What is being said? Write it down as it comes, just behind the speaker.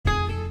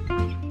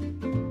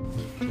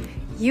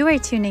You are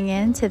tuning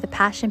in to the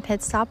Passion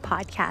Pit Stop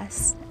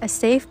podcast, a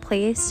safe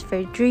place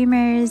for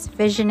dreamers,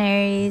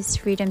 visionaries,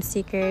 freedom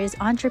seekers,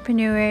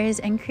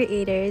 entrepreneurs, and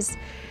creators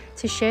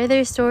to share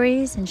their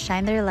stories and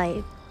shine their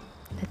light.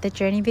 Let the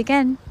journey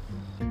begin.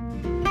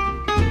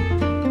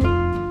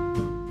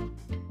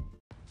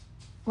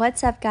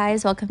 What's up,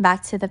 guys? Welcome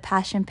back to the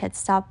Passion Pit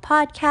Stop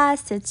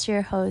podcast. It's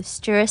your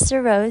host,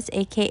 Jurissa Rose,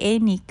 aka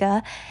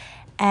Nika.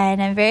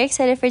 And I'm very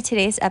excited for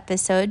today's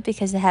episode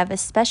because I have a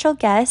special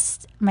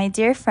guest, my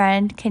dear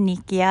friend,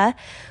 Kennequea,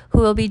 who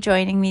will be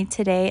joining me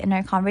today in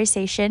our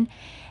conversation.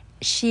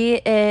 She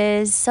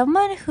is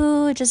someone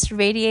who just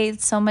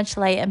radiates so much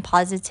light and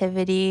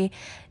positivity,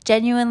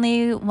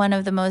 genuinely one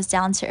of the most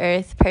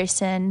down-to-earth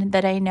person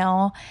that I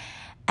know.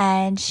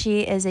 And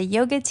she is a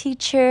yoga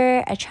teacher,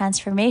 a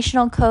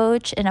transformational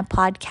coach, and a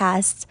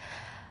podcast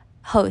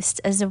host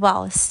as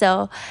well.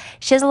 So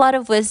she has a lot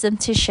of wisdom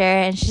to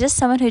share, and she's just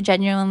someone who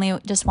genuinely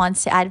just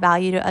wants to add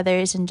value to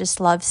others and just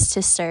loves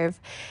to serve.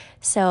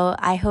 So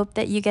I hope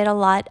that you get a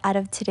lot out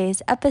of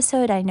today's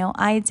episode. I know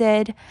I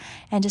did.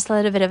 And just a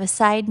little bit of a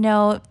side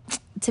note,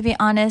 to be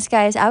honest,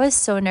 guys, I was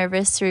so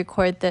nervous to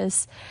record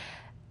this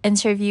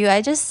interview.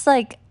 I just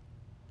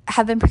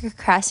have been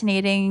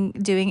procrastinating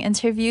doing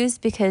interviews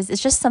because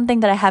it's just something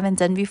that I haven't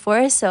done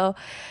before. So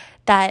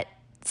that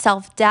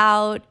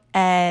self-doubt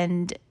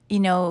and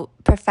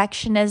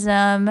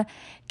perfectionism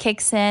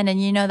kicks in,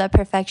 and that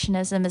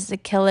perfectionism is the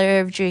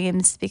killer of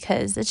dreams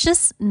because it's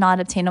just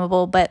not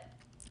obtainable.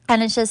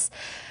 And it's just,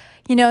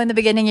 in the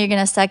beginning, you're going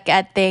to suck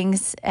at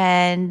things,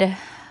 and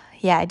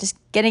just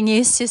getting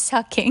used to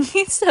sucking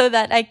so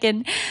that I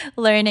can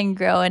learn and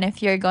grow. And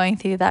if you're going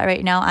through that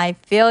right now, I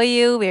feel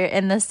you. We're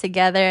in this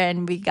together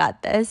and we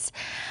got this.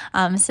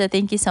 So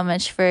thank you so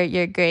much for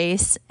your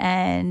grace,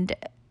 and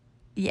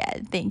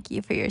thank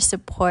you for your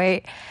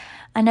support.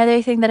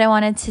 Another thing that I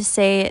wanted to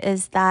say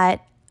is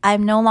that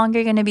I'm no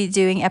longer going to be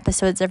doing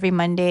episodes every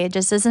Monday. It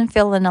just doesn't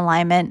feel in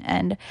alignment,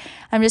 and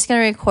I'm just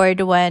going to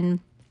record when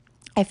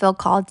I feel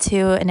called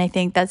to, and I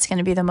think that's going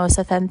to be the most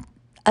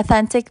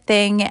authentic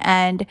thing,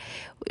 and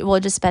it will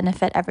just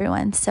benefit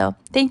everyone. So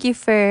thank you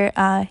for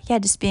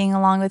just being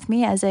along with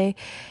me as I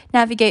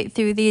navigate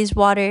through these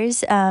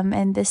waters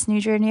and this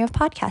new journey of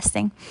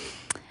podcasting.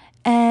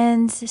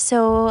 And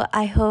so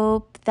I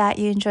hope that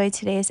you enjoyed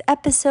today's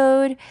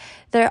episode.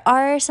 There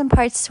are some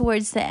parts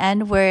towards the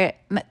end where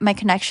my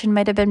connection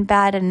might have been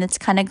bad and it's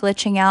kind of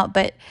glitching out,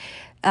 but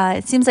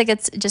it seems like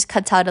it just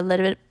cuts out a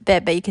little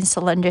bit, but you can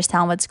still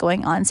understand what's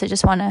going on. So I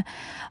just want to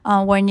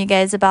warn you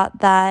guys about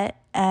that.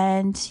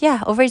 And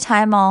over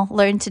time, I'll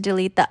learn to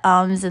delete the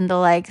ums and the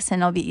likes,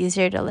 and it'll be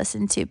easier to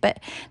listen to. But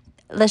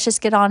let's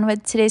just get on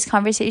with today's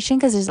conversation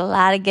because there's a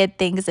lot of good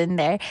things in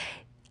there.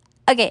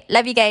 Okay,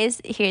 love you guys.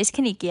 Here's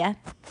Kennequea.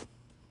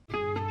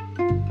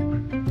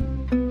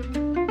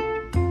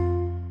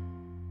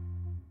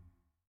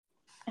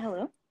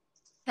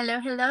 Hello.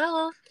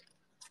 Hello.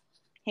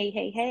 Hey.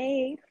 Okay,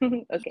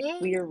 Hey.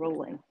 we are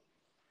rolling.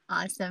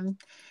 Awesome.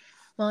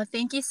 Well,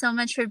 thank you so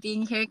much for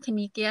being here,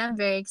 Kennequea. I'm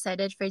very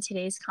excited for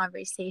today's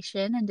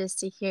conversation and just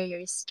to hear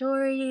your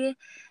story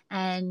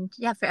and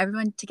for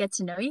everyone to get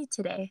to know you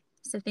today.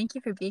 So thank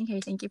you for being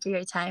here. Thank you for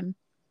your time.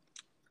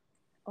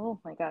 Oh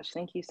my gosh,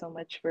 thank you so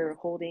much for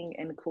holding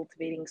and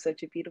cultivating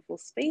such a beautiful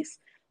space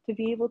to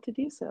be able to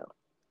do so.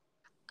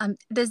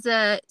 Does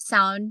the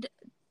sound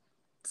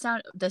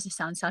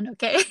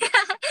okay?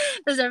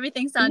 Does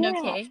everything sound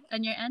okay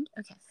on your end?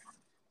 Okay.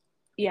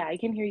 Yeah, I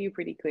can hear you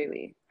pretty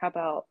clearly. How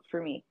about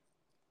for me?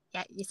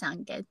 Yeah, you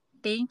sound good.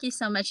 Thank you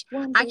so much.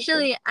 Wonderful.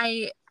 Actually,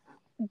 I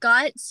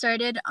got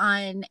started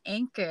on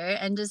Anchor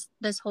and just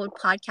this whole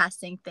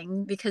podcasting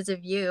thing because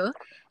of you,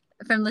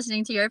 from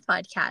listening to your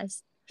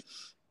podcast.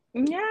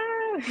 Yeah,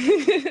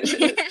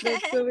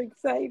 that's so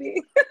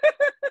exciting.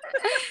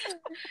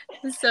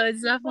 So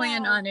it's definitely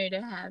an honor to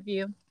have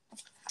you.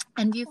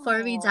 And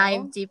before we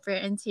dive deeper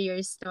into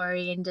your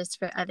story and just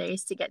for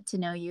others to get to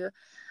know you,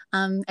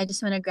 I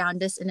just want to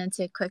ground us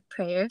into a quick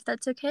prayer, if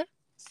that's okay.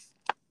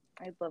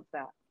 I'd love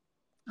that.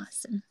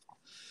 Awesome.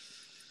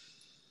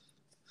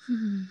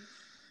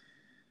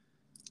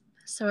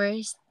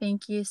 Source,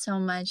 thank you so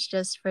much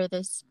just for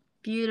this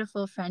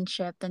beautiful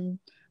friendship and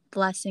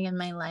blessing in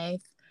my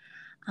life.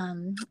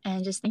 And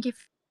just thank you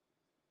for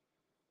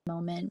the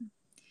moment.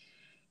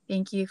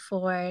 Thank you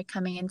for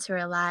coming into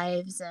our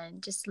lives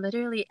and just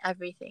literally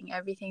everything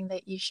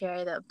that you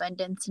share, the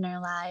abundance in our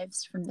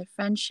lives, from the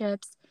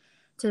friendships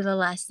to the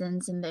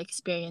lessons and the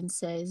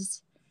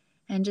experiences,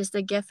 and just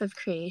the gift of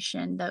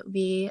creation that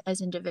we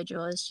as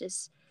individuals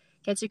just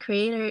get to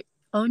create our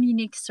own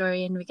unique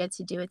story, and we get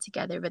to do it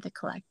together with a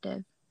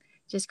collective,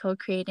 just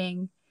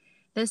co-creating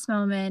this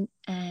moment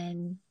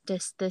and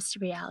just this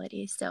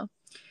reality. So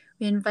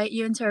we invite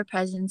you into our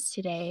presence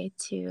today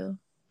to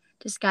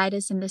just guide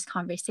us in this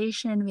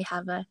conversation. We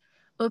have an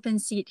open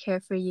seat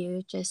here for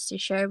you just to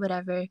share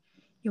whatever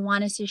you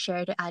want us to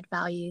share to add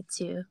value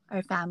to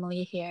our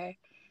family here,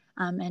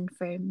 and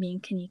for me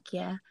and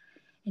Kennequea.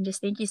 And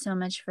just thank you so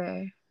much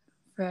for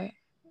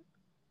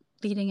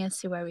leading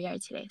us to where we are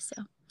today.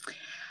 So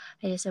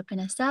I just open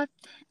us up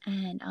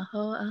and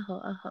aho,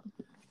 aho, aho.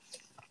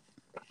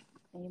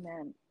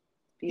 Amen.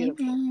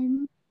 Beautiful.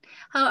 Amen.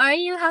 How are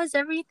you? How's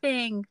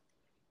everything?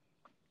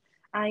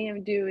 I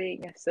am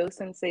doing so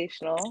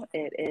sensational.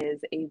 It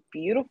is a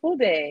beautiful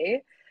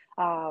day.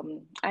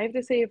 I have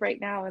to say, right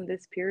now in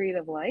this period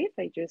of life,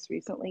 I just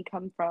recently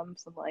come from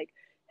some like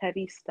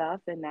heavy stuff,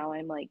 and now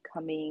I'm like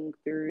coming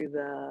through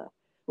the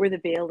where the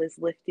veil is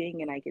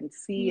lifting, and I can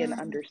see and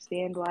Yeah,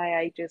 understand why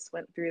I just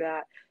went through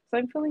that. So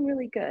I'm feeling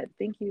really good.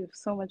 Thank you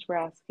so much for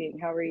asking.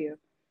 How are you?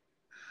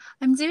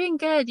 I'm doing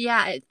good.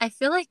 Yeah, I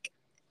feel like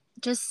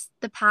just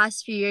the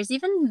past few years,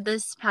 even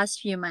this past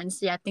few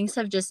months, yeah, things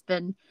have just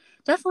been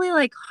definitely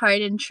like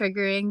hard and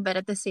triggering, but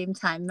at the same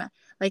time,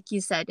 like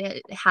you said,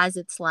 it has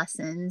its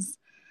lessons.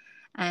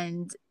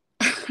 And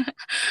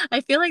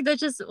I feel like that's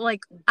just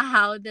like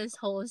how this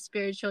whole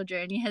spiritual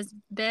journey has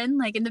been.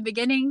 Like in the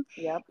beginning,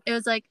 Yep. it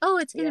was like, oh,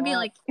 it's gonna be Yep.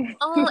 like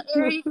all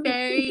airy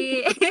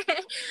fairy,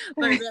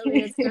 but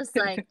really, it's just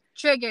like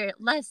trigger,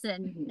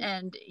 lesson,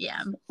 and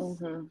yeah,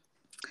 hmm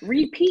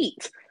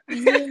Repeat.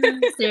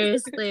 yeah,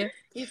 seriously,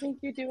 You think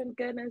you're doing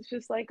good, and it's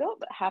just like, oh,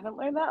 but haven't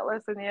learned that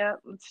lesson yet.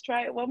 Let's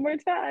try it one more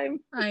time.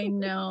 I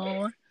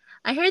know.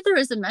 I heard there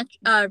was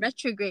a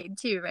retrograde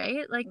too,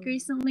 right? Like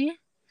recently.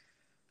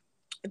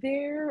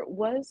 There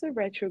was a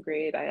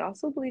retrograde. I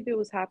also believe it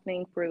was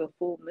happening for the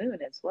full moon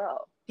as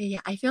well. Yeah,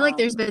 I feel like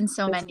there's been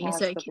so This many. So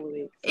past like, couple of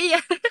weeks.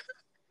 yeah,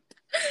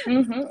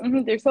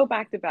 They're so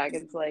back to back.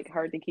 It's like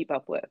hard to keep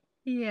up with.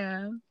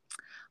 yeah.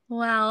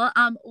 Well,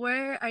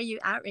 where are you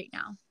at right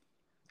now?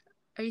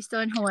 Are you still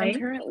in I'm Hawaii?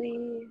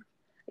 currently,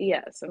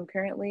 yes, I'm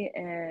currently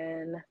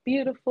in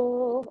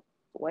beautiful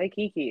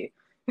Waikiki.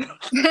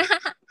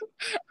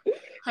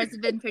 Has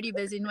it been pretty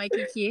busy in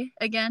Waikiki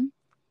again?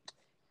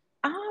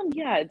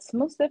 Yeah, it's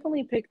most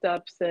definitely picked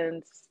up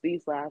since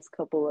these last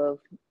couple of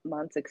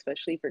months,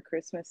 especially for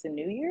Christmas and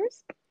New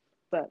Year's.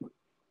 But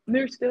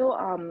they're still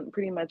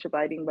pretty much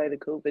abiding by the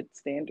COVID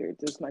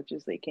standards as much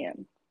as they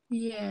can.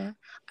 Yeah.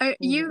 Are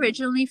you hmm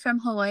originally from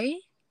Hawaii?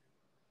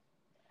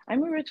 I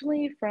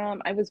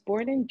was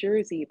born in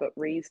Jersey but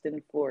raised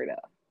in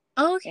Florida,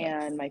 Okay.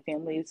 and my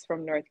family's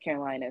from North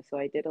Carolina, so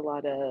I did a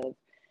lot of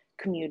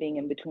commuting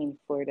in between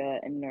Florida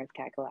and North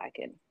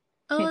Kakalaki.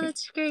 Oh,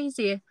 that's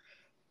crazy.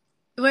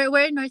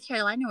 Where in North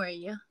Carolina were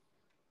you?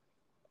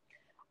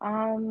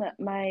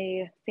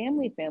 My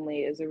family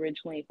is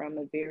originally from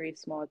a very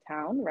small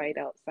town right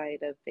outside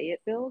of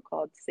Fayetteville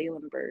called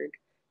Salemburg,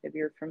 if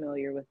you're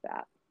familiar with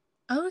that.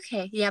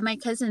 Okay. Yeah, my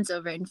cousin's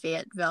over in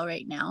Fayetteville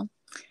right now.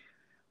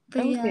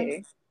 But yeah,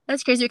 Okay.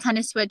 that's crazy. We kind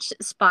of switched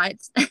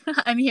spots.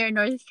 I'm here in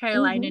North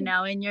Carolina hmm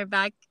now, and you're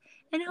back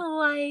in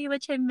Hawaii,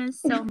 which I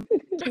miss so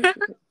much.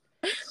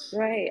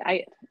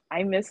 Right.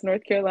 I miss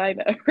North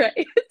Carolina, right?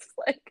 It's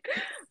like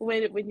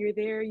when you're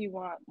there you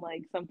want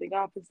like something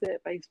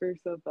opposite, vice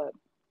versa, but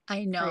I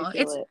I know.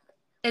 feel it.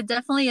 It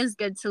definitely is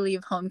good to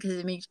leave home because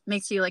it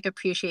makes you like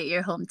appreciate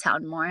your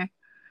hometown more.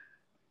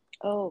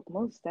 Oh,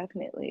 most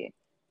definitely.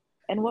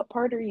 And what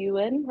part are you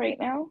in right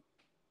now?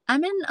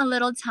 I'm in a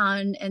little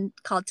town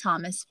called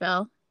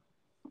Thomasville.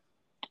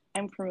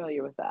 I'm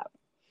familiar with that.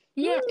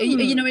 Yeah,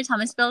 you know Hmm. where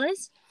Thomasville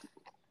is?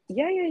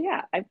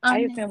 Yeah. I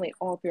have Um, family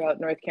all throughout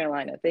North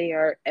Carolina. They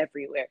are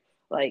everywhere.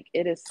 Like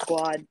it is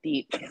squad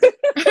deep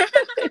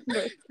in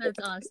North that's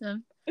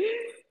awesome. Carolina.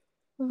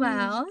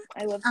 Well,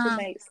 I love the um,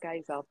 night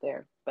skies out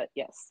there, but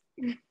yes.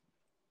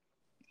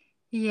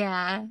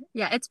 yeah,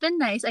 it's been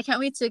nice. I can't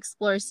wait to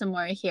explore some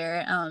more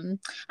here.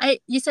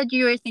 You said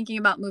you were thinking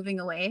about moving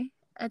away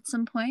at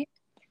some point,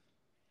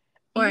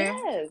 or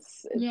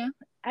Yes, yeah.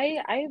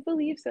 I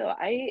believe so.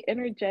 I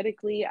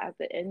energetically at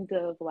the end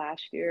of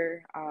last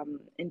year,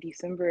 in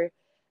December,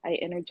 I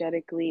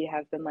energetically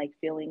have been like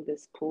feeling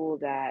this pull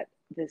that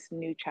this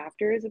new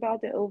chapter is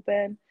about to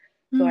open.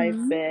 So I've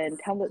Hmm. been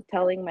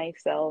telling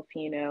myself,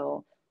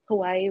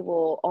 Hawaii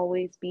will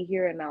always be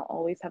here and I'll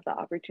always have the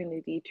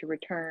opportunity to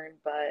return.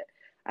 But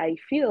I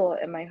feel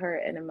in my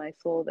heart and in my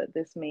soul that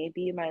this may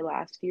be my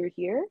last year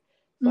here.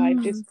 So I've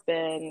Hmm. just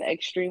been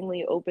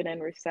extremely open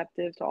and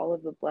receptive to all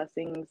of the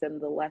blessings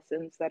and the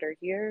lessons that are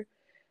here.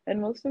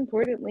 And most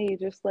importantly,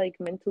 just like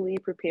mentally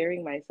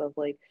preparing myself.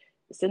 Like,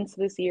 since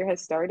this year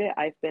has started,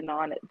 I've been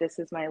on it. This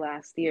is my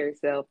last year.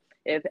 So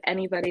if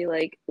anybody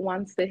like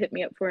wants to hit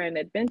me up for an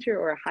adventure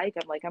or a hike,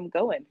 I'm like, I'm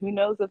going. Who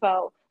knows if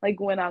I'll like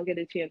when I'll get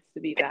a chance to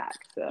be back.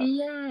 So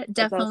Yeah,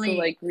 that's also definitely.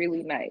 like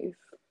really nice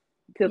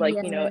to like,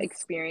 Yes.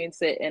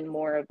 experience it in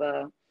more of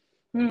a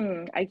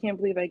I can't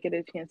believe I get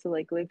a chance to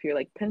like live here.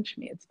 Like pinch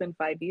me. It's been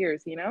 5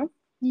 years, you know?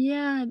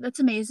 Yeah, that's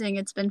amazing.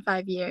 It's been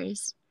 5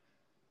 years.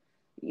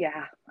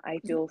 Yeah, I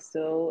feel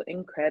so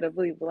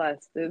incredibly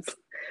blessed.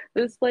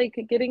 This like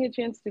getting a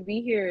chance to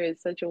be here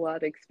is such a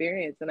wild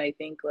experience. And I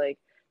think like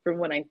from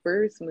when I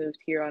first moved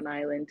here on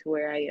island to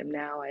where I am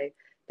now, I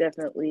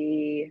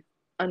definitely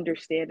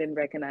understand and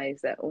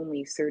recognize that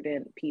only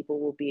certain people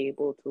will be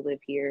able to live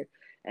here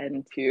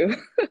and to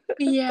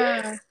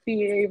Yeah.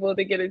 be able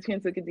to get a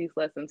chance to get these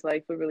lessons. So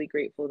I feel really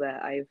grateful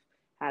that I've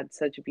had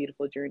such a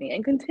beautiful journey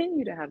and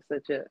continue to have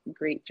such a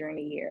great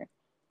journey here.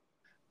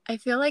 I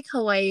feel like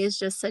Hawaii is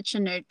just such a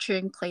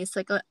nurturing place.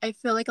 Like I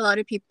feel like a lot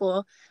of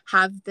people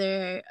have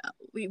their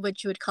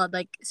what you would call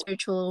like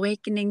spiritual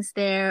awakenings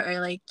there, or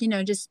like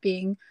just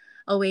being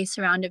away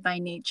surrounded by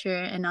nature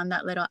and on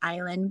that little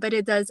island. But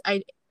it does.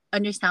 I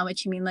understand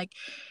what you mean. Like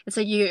it's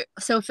like you're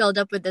so filled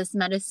up with this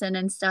medicine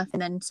and stuff,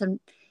 and then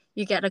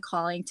you get a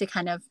calling to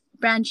kind of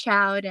branch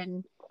out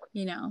and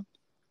you know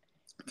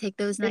take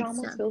those It next almost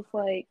steps. feels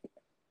like,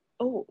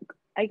 oh,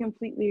 I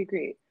completely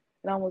agree.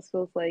 It almost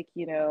feels like,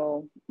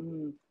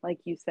 like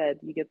you said,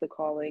 you get the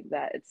calling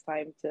that it's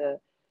time to,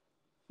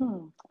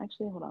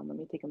 actually, hold on, let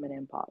me take a minute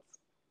and pause.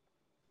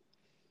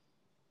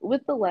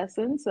 With the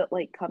lessons that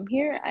like come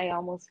here, I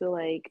almost feel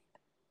like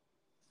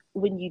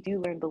when you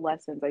do learn the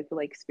lessons, I feel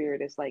like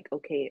spirit is like,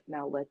 okay,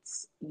 now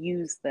let's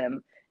use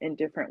them in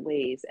different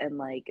ways. And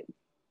like,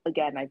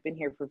 again, I've been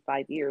here for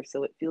 5 years,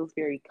 so it feels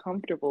very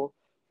comfortable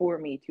for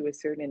me to a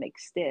certain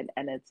extent.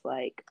 And it's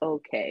like,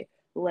 okay,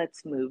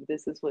 let's move.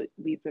 This is what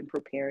we've been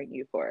preparing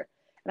you for.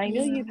 And I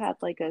know Yeah. you've had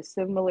like a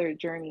similar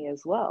journey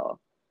as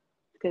well,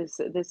 because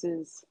this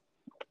is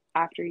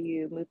after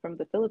you moved from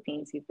the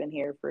Philippines, you've been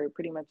here for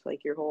pretty much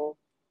like your whole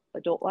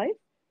adult life.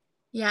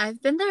 Yeah,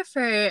 I've been there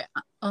for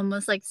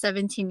almost like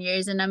 17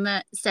 years and I'm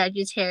a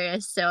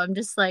Sagittarius, so I'm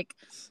just like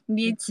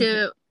need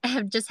to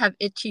have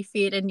itchy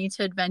feet and need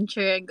to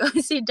adventure and go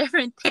see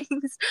different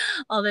things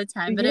all the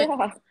time. But it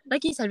Yeah.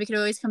 like you said, we could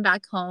always come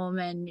back home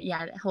and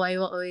yeah, Hawaii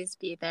will always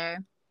be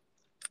there.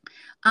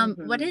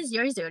 What Hmm. is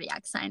your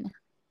zodiac sign?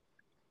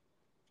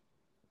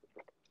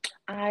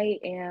 I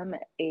am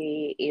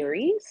a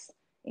Aries,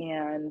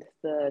 and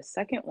the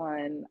second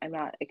one, I'm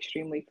not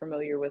extremely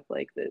familiar with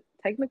like the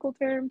technical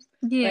terms,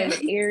 but Yeah. I'm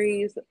an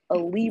Aries, a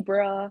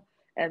Libra,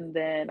 and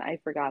then I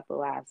forgot the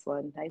last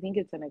one. I think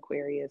it's an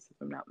Aquarius, if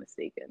I'm not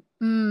mistaken.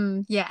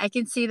 Yeah, I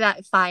can see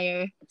that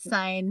fire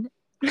sign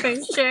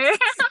for sure.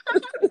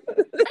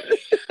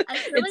 I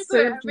feel It like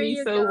served wherever me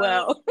you so go,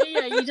 well.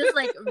 yeah, you just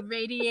like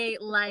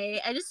radiate light.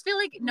 I just feel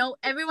like no,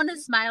 everyone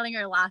is smiling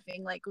or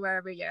laughing like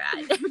wherever you're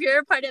at. If you're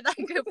a part of that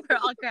group, we're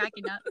all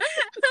cracking up.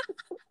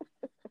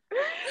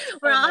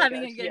 We're Oh all my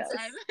having gosh, a good yes.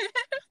 time.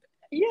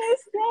 Yes,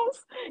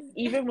 yes.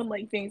 Even when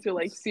like things are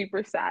like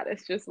super sad,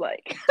 it's just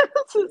like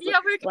just Yeah,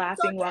 we're so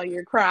laughing while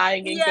you're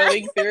crying and yeah,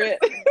 going through it.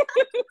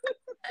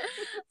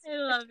 I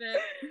love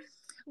it.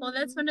 Well,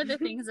 that's one of the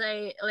things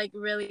I like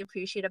really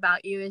appreciate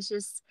about you is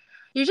just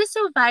you're just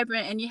so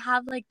vibrant and you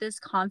have like this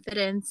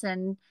confidence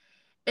and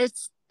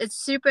it's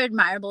super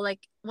admirable.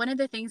 Like one of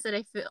the things that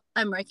I feel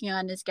I'm working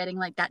on is getting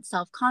like that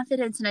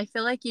self-confidence and I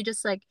feel like you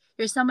just like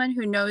you're someone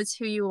who knows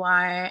who you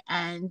are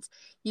and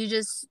you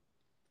just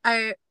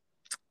are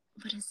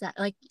what is that?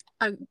 Like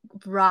a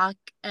rock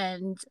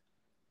and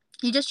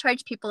you just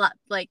charge people up.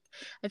 Like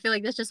I feel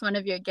like that's just one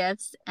of your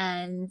gifts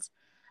and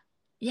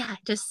yeah,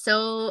 just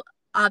so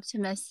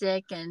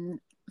optimistic and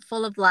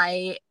full of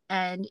light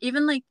and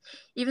even like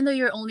even though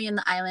you're only in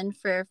the island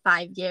for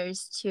 5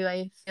 years too,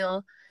 I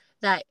feel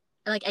that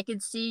like I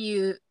could see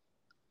you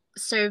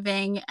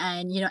serving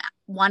and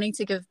wanting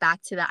to give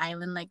back to the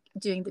island like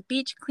doing the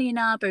beach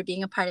cleanup or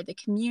being a part of the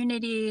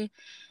community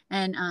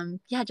and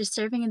yeah just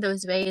serving in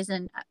those ways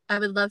and I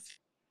would love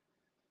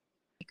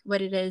like,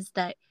 what it is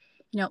that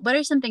what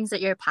are some things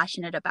that you're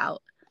passionate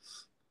about.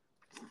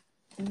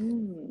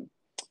 Mm,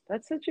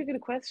 that's such a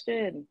good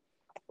question.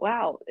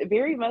 Wow,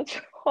 very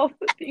much all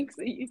the things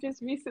that you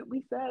just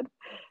recently said.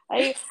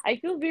 I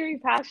feel very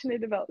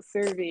passionate about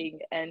serving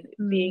and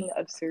Mm. being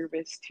of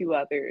service to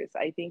others.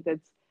 I think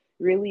that's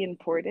really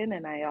important,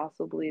 and I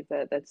also believe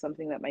that that's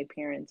something that my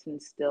parents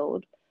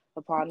instilled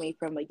upon me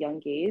from a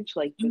young age,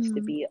 like just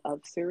to Mm. be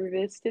of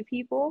service to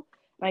people.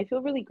 And I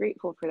feel really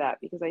grateful for that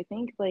because I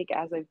think like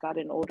as I've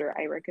gotten older,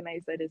 I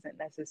recognize that isn't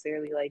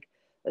necessarily like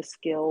a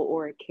skill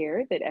or a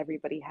care that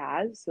everybody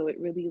has. So it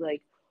really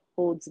like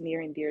holds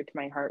near and dear to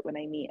my heart when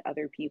I meet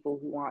other people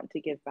who want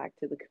to give back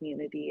to the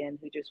community and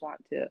who just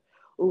want to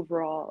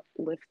overall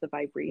lift the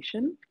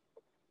vibration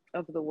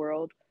of the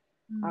world.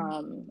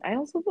 Mm. I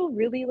also feel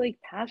really like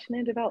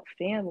passionate about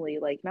family,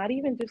 like not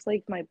even just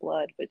like my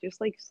blood, but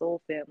just like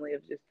soul family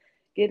of just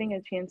getting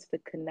a chance to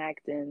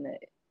connect and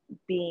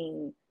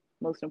being,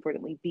 most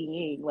importantly,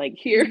 being like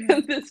here Yeah.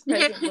 in this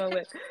present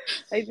moment.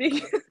 I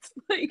think it's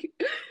like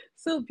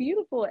so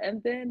beautiful.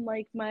 And then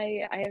like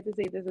I have to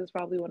say this is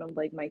probably one of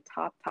like my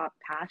top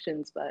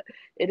passions, but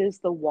it is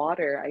the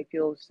water. I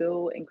feel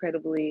so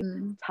incredibly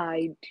Mm.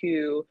 tied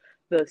to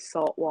the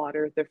salt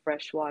water, the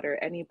fresh water,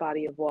 any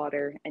body of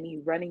water, any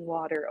running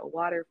water, a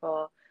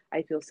waterfall.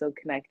 I feel so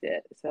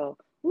connected. So,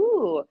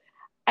 ooh,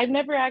 I've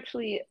never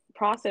actually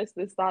processed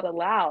this thought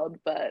aloud,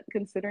 but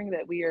considering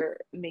that we are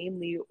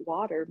mainly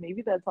water,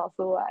 maybe that's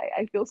also why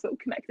I feel so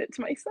connected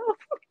to myself.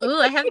 Ooh,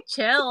 I have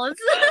chills.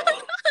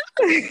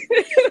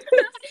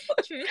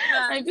 Truth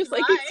I'm bombs. just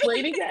like Why?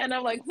 explaining it and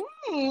I'm like,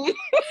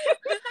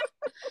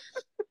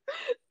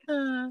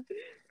 Uh,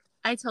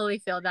 I totally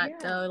feel that yeah,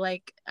 though.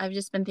 Like I've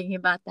just been thinking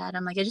about that.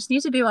 I'm like, I just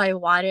need to be by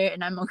water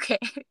and I'm okay.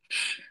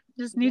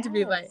 Just need to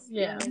be by yes,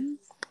 yeah.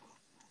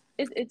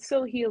 yes. It's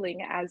so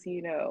healing, as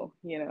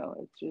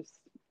it's just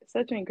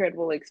such an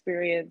incredible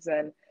experience.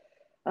 And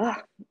Uh,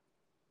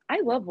 I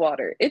love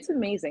water. It's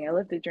amazing. I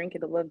love to drink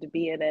it. I love to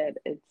be in it.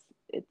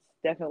 It's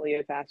definitely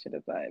a passion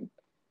of mine.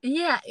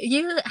 Yeah,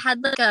 you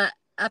had like a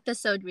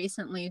episode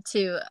recently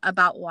too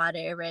about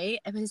water, right?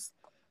 I'm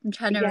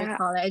trying to Yeah,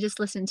 recall it. I just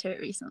listened to it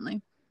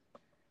recently.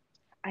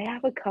 I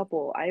have a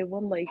couple. I have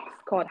one like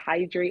called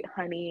Hydrate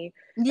Honey.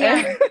 And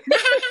Yeah.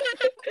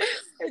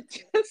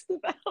 it's just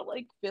about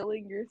like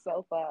filling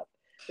yourself up.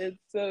 It's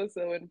so,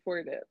 so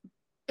important.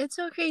 It's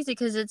so crazy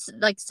because it's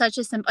like such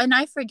a simple, and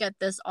I forget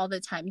this all the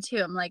time too.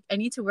 I'm like, I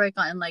need to work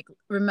on like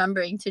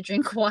remembering to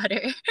drink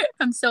water.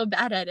 I'm so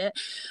bad at it,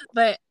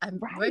 but I'm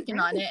Right, working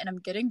on right. it and I'm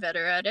getting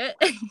better at it.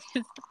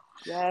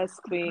 Yes,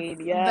 queen.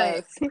 but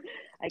Yes.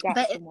 I got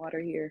but some water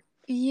here.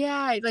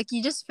 yeah, like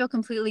you just feel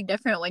completely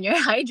different when you're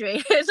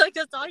hydrated. It's like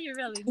that's all you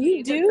really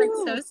You need. It's like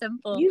so do.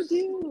 simple.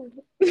 You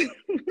do.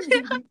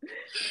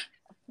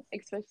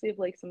 Especially if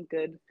like some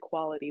good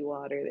quality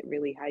water that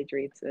really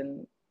hydrates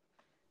and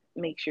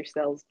makes your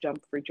cells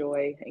jump for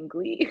joy and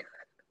glee.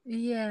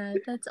 Yeah,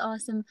 that's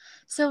awesome.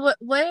 So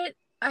what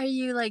are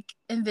you like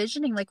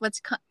envisioning? Like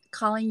what's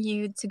calling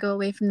you to go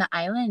away from the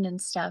island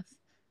and stuff?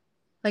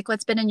 Like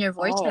what's been in your Oh,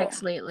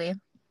 vortex lately?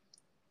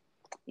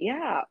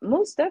 yeah,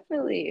 most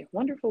definitely.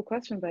 Wonderful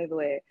question, by the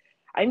way.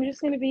 I'm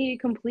just going to be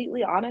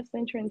completely honest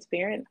and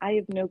transparent. I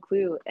have no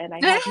clue and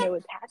I have no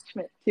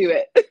attachment to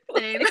it.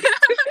 Same.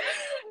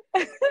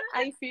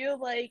 I feel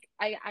like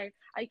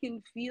I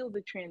can feel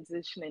the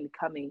transition in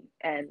coming,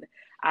 and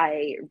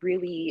I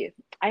really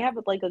I have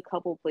like a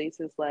couple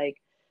places like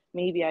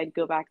maybe I'd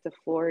go back to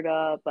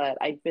Florida, but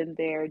I've been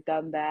there,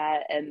 done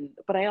that, and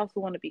but I also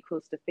want to be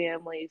close to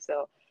family,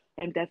 so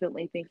I'm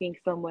definitely thinking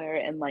somewhere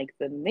in like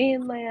the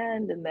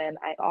mainland, and then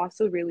I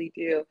also really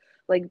do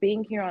like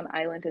being here on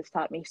island has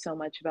taught me so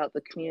much about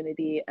the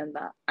community and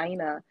the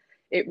Aina.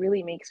 It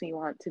really makes me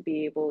want to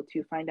be able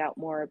to find out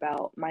more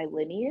about my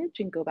lineage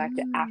and go back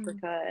to Mm,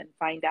 Africa and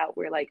find out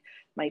where like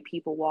my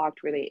people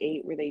walked, where they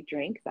ate, where they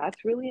drank.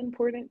 That's really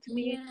important to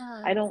me.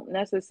 yeah. I don't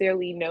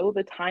necessarily know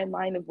the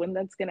timeline of when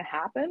that's going to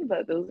happen,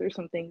 but those are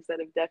some things that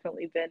have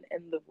definitely been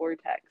in the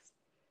vortex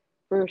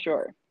for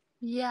sure.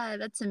 Yeah,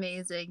 that's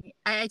amazing.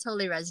 I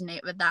totally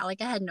resonate with that.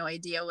 Like I had no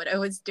idea what I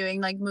was doing,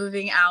 like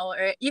moving out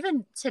or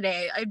even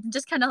today. I'm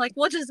just kind of like,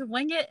 we'll just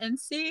wing it and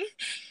see.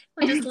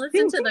 We just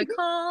listen to the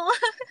call.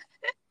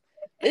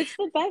 It's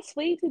the best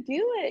way to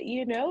do it,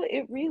 you know?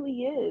 It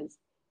really is.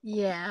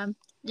 Yeah.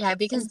 Yeah,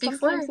 because And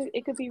sometimes before,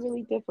 it could be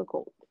really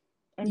difficult.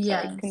 I'm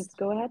sorry, can yes.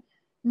 go ahead.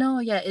 No,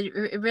 yeah,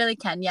 it really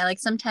can. Yeah, like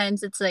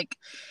sometimes it's like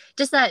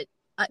just that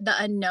the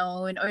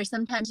unknown, or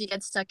sometimes you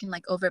get stuck in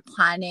like over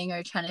planning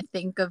or trying to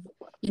think of,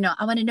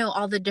 I want to know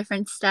all the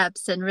different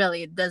steps, and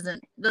really it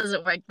doesn't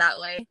work that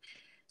way.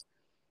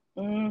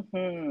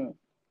 Hmm.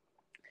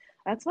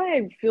 That's why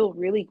I feel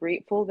really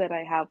grateful that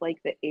I have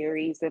like the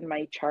Aries in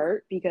my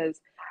chart because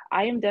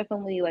I am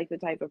definitely like the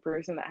type of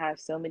person that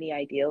has so many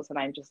ideals and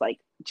I'm just like,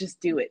 just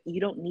do it.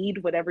 You don't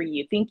need whatever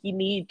you think you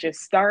need,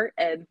 just start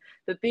and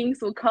the things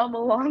will come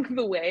along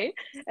the way.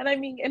 And I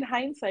mean, in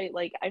hindsight,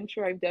 like I'm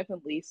sure I've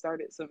definitely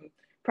started some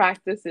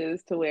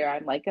practices to where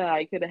I'm like, oh,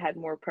 I could have had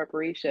more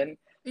preparation.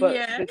 But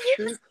Yeah. the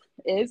truth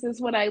is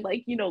when I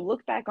like,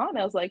 look back on,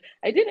 I was like,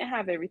 I didn't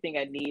have everything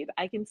I need.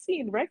 I can see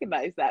and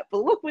recognize that,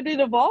 but look what it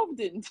evolved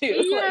into.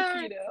 Like,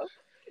 Yeah.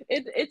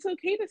 it's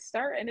okay to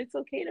start and it's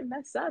okay to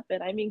mess up.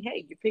 And I mean,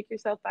 hey, you pick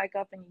yourself back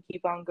up and you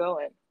keep on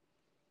going.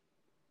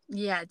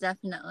 Yeah,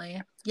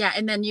 definitely. Yeah,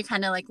 and then you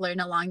kind of like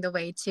learn along the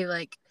way too,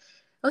 like,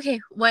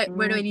 okay, where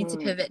do I need to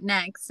Hmm. pivot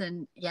next?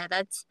 And yeah,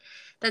 that's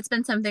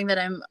been something that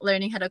I'm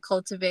learning how to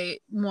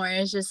cultivate more,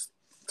 is just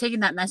taking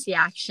that messy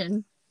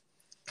action.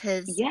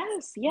 Because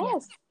Yes, yeah,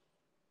 yes.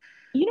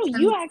 You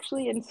some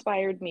actually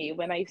inspired me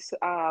when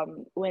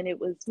it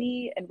was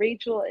me and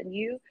Rachel and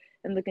you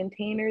in the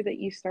container that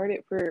you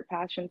started for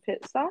Passion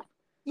Pit Stop.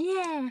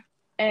 yeah,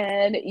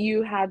 And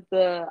you had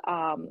the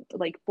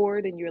like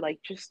board and you're like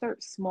just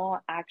start small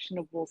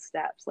actionable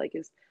steps like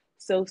is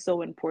so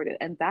so important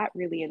and that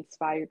really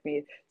inspired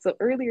me. So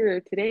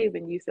earlier today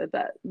when you said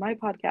that my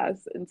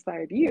podcast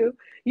inspired you,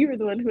 you were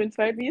the one who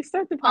inspired me to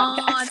start the oh,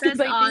 podcast because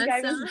that's I think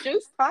I was awesome.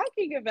 just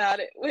talking about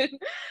it when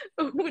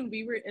when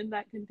we were in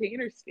that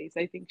container space.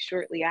 I think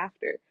shortly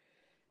after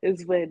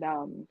is when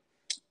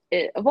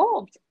it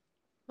evolved.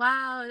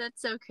 Wow,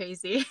 that's so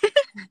crazy.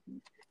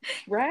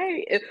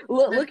 Right. That,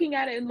 Looking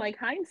at it in like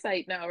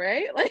hindsight now,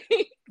 right? Like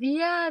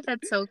yeah,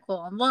 that's so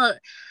cool. Well,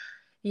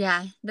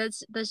 yeah,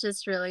 that's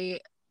just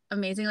really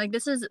amazing. Like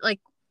this is like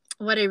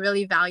what I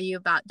really value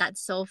about that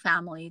soul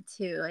family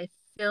too. I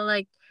feel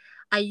like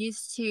I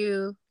used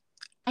to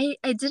I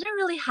didn't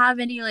really have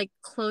any like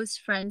close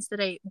friends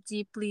that I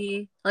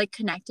deeply like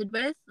connected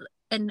with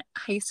in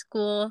high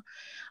school,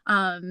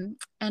 and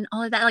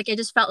all of that. Like I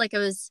just felt like I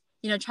was,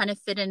 trying to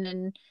fit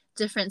in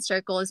different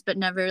circles, but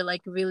never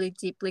like really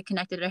deeply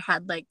connected or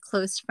had like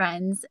close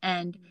friends.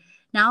 And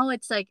now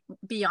it's like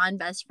beyond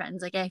best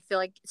friends. Like I feel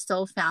like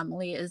soul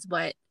family is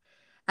what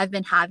I've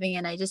been having,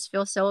 and I just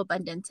feel so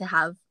abundant to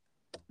have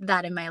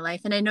that in my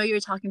life. And I know you were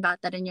talking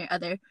about that in your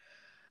other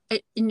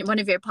in one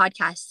of your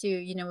podcasts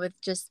too, with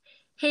just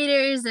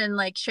haters and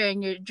like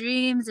sharing your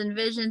dreams and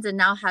visions, and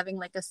now having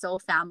like a soul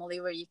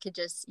family where you could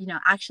just,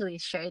 actually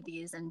share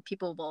these and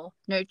people will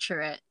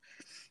nurture it.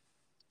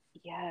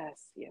 Yes,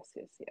 yes,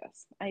 yes,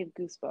 yes. I have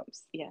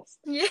goosebumps. Yes.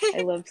 Yeah. I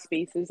love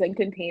spaces and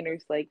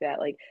containers like that.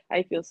 Like,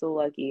 I feel so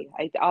lucky.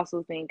 I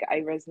also think I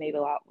resonate a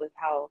lot with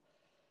how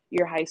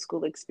your high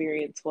school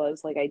experience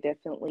was. Like, I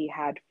definitely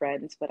had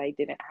friends, but I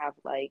didn't have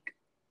like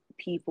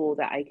people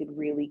that I could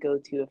really go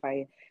to if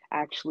I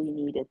actually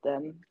needed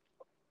them.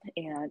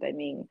 And I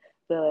mean,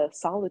 the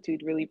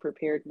solitude really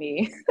prepared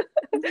me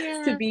to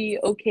Yeah. be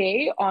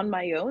okay on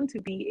my own,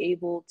 to be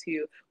able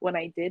to, when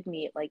I did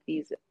meet like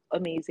these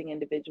amazing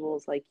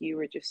individuals like you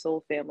or just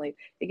soul family,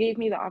 it gave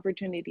me the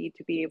opportunity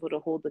to be able to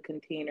hold the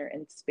container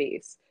and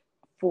space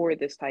for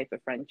this type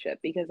of friendship,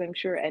 because I'm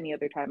sure any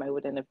other time I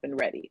wouldn't have been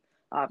ready,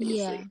 Yeah.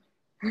 obviously.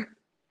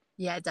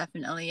 Yeah,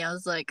 definitely. I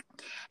was like,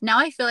 now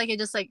I feel like I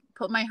just like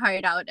put my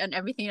heart out and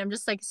everything. I'm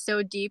just like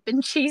so deep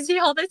and cheesy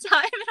all the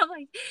time. And I'm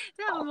like,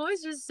 damn, I'm Oh,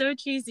 always just so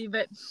cheesy.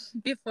 But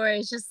before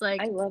it's just I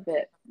like, love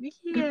it.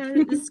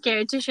 yeah,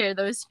 scared to share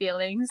those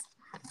feelings.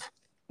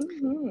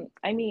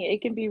 I mean,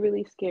 it can be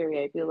really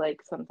scary. I feel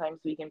like sometimes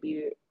we can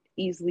be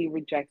easily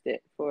rejected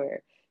for,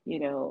 you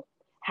know,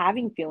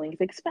 having feelings,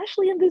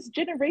 especially in this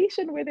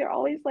generation where they're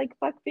always like,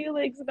 fuck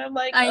feelings. And I'm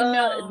like, I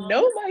know.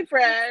 no, my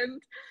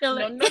friend. Feel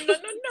No, like no, no,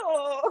 no,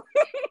 no.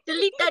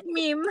 delete that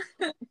meme.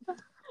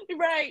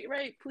 Right,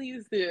 right.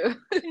 Please do.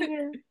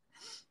 Yeah.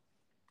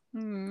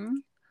 Hmm.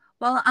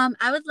 Well,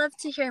 I would love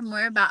to hear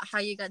more about how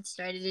you got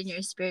started in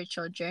your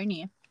spiritual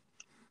journey.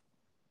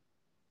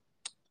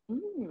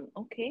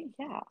 Okay,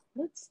 yeah.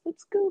 Let's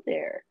go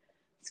there.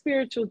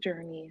 Spiritual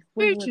journey.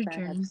 When would Spiritual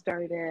that have journey.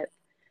 started?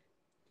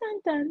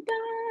 Dun dun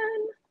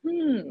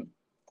dun.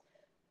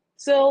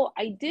 So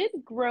I did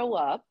grow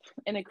up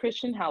in a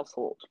Christian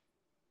household.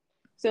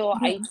 So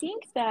Yeah. I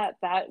think that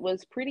that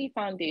was pretty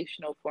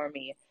foundational for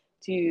me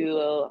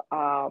to,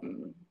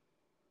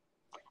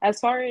 as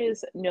far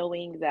as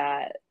knowing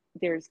that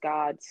there's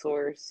God,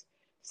 source,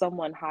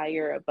 someone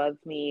higher above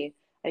me.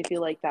 I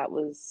feel like that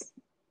was,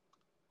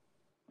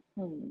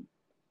 hmm,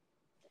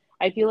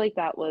 I feel like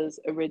that was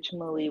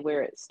originally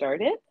where it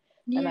started.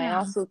 And I Yeah.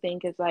 also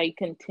think as I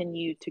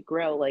continue to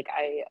grow, like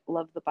I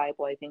love the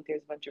Bible. I think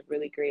there's a bunch of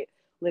really great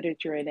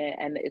literature in it.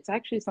 And it's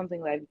actually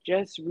something that I've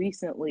just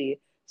recently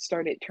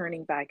started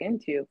turning back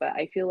into. But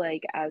I feel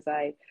like as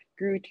I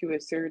grew to a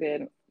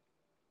certain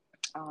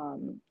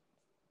um,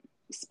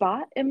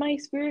 spot in my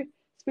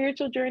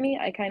spiritual journey,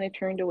 I kind of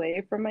turned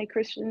away from my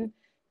Christian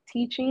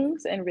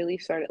teachings and really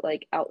started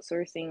like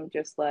outsourcing,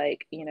 just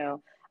like,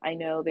 I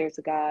know there's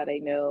a God, I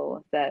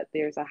know that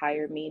there's a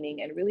higher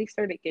meaning, and really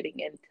started getting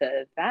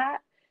into that.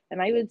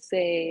 And I would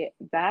say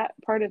that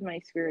part of my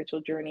spiritual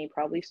journey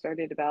probably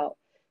started about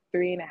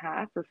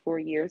 3.5 or 4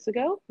 years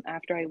ago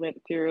after I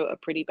went through a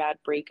pretty bad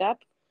breakup.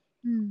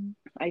 Hmm.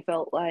 I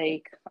felt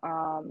like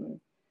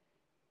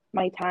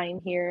my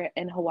time here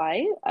in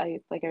Hawaii,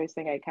 like I was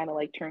saying, I kind of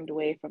like turned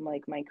away from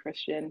like my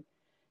Christian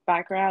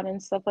background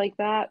and stuff like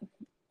that.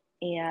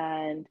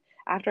 And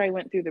after I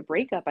went through the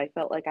breakup, I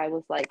felt like I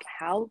was like,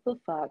 how the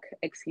fuck,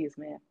 excuse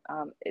me,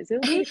 is it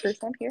okay to curse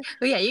on here?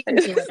 Oh yeah, you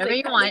can say whatever They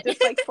you kind of want.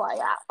 just like fly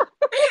out.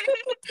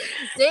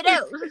 Say it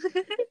out.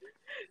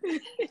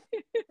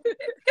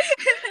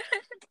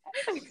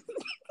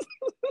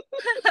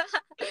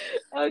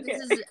 This Okay,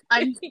 is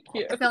thank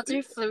you.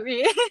 unfiltered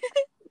flurry.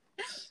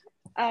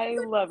 I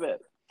love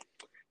it.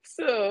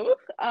 So,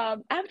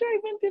 after I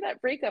went through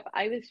that breakup,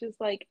 I was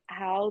just like,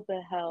 how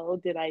the hell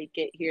did I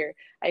get here?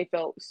 I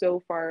felt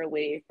so far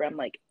away from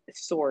like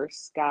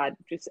source, God,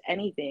 just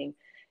anything.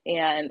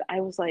 And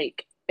I was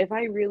like, if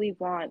I really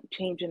want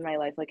change in my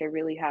life, like I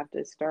really have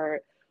to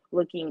start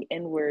looking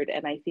inward.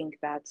 And I think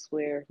that's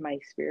where my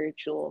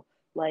spiritual,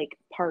 like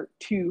part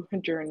 2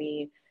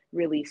 journey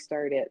really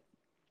started.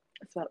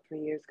 It's about 3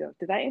 years ago.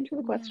 Did I answer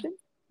the Yeah. question?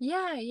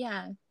 Yeah,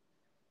 yeah.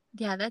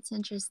 Yeah, that's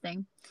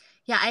interesting.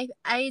 Yeah,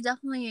 I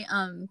definitely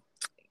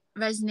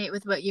resonate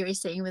with what you were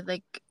saying with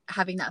like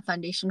having that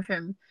foundation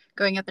from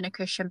growing up in a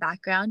Christian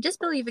background,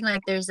 just believing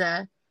like there's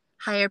a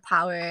higher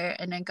power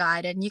and a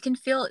God, and you can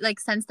feel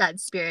like sense that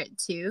spirit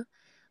too.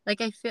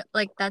 Like I feel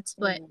like that's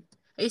what Mm,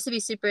 I used to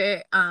be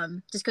super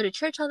just go to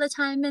church all the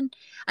time, and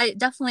I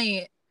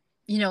definitely,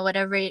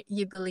 whatever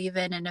you believe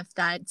in, and if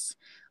that's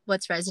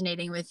what's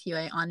resonating with you,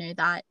 I honor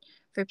that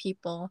for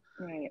people.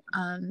 right.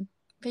 um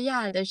but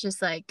yeah, there's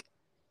just like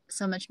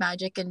so much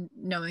magic in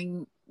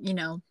knowing,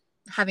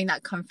 having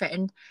that comfort.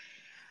 And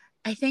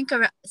I think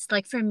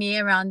like for me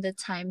around the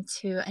time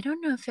too, I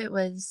don't know if it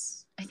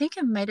was, I think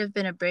it might have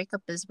been a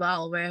breakup as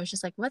well, where I was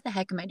just like, what the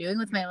heck am I doing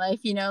with my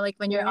life? Like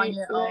when you're on Right,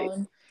 your right.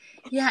 own.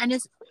 Yeah. And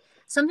it's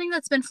something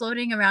that's been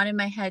floating around in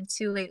my head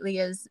too lately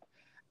is,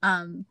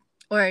 um,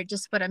 or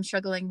just what I'm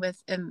struggling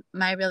with in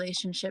my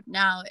relationship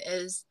now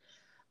is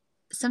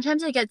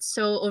sometimes I get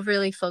so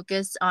overly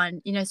focused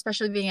on,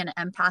 especially being an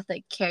empath,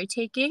 like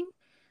caretaking,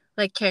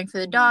 like caring for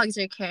the Mm-hmm. dogs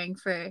or caring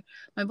for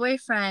my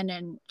boyfriend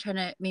and trying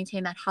to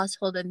maintain that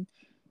household, and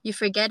you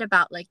forget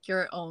about like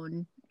your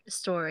own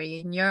story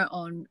and your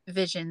own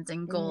visions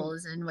and Mm,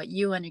 goals and what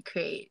you want to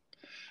create.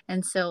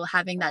 And so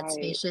having that Right.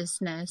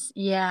 spaciousness,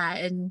 yeah,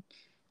 and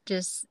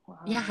just,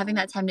 yeah, having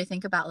Wow. that time to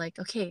think about like,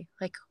 okay,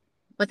 like,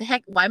 what the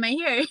heck? Why am I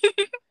here?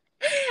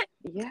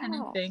 Kind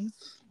of Yeah. thing.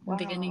 And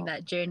beginning Wow.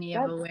 that journey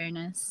of That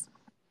awareness.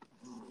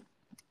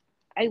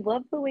 I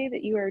love the way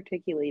that you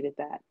articulated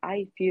that.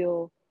 I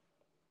feel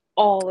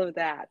all of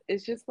that.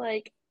 It's just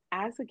like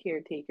as a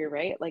caretaker,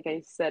 right? Like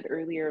I said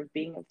earlier, of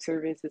being of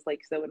service is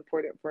like so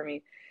important for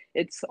me.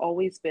 It's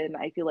always been,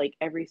 I feel like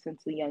ever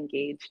since a young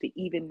age to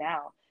even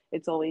now,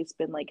 it's always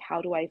been like,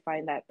 how do I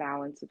find that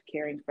balance of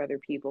caring for other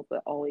people,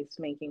 but always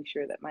making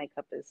sure that my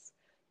cup is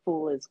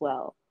full as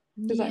well?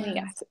 Because I mean,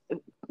 Yeah.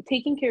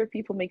 taking care of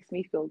people makes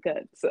me feel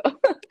good. So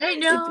I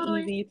it's know.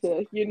 easy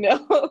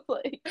to,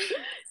 like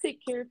take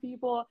care of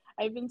people.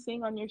 I've been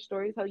seeing on your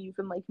stories how you've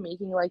been like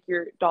making like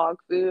your dog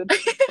food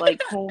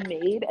like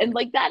homemade, and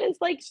like that is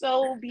like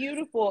so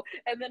beautiful.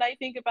 And then I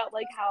think about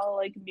like how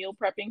like meal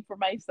prepping for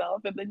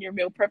myself and then you're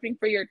meal prepping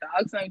for your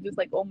dogs, and I'm just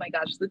like, oh my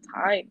gosh, the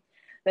time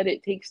that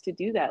it takes to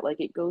do that, like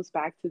it goes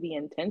back to the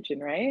intention,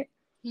 right?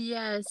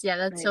 Yes, yeah,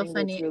 And that's I so think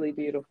that's funny. really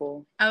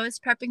beautiful. I was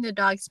prepping the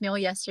dog's meal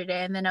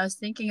yesterday and then I was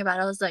thinking about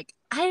it. I was like,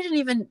 I didn't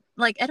even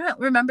like I don't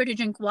remember to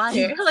drink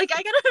water. Like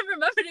I gotta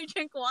remember to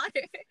drink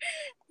water.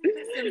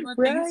 The simple things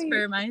Right.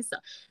 for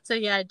myself. So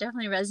yeah, I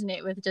definitely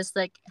resonate with just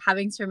like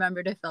having to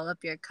remember to fill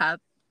up your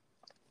cup.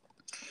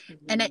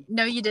 And I Mhm.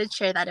 know you did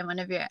share that in one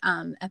of your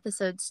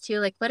episodes too.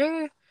 Like what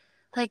are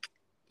like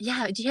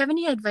yeah, do you have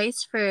any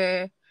advice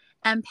for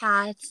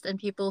empaths and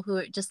people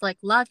who just like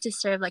love to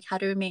serve, like how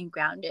to remain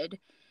grounded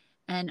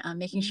and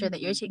making sure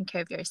that you're Mm. taking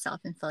care of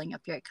yourself and filling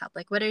up your cup?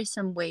 Like, what are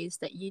some ways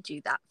that you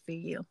do that for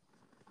you?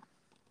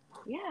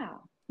 Yeah.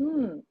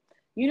 Hmm.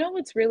 You know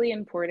what's really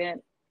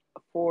important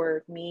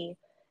for me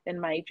in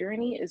my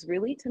journey is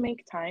really to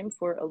make time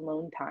for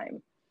alone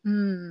time.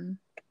 Mm,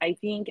 I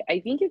think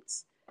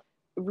it's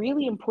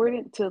really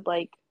important to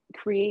like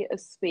create a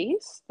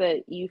space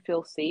that you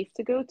feel safe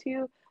to go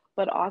to,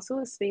 but also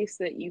a space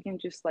that you can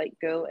just like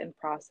go and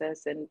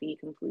process and be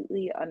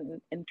completely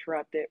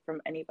uninterrupted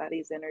from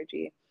anybody's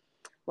energy,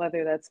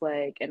 whether that's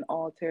like an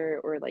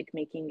altar or like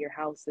making your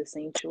house a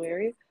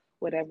sanctuary,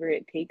 whatever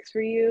it takes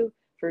for you.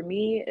 For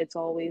me, it's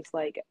always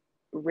like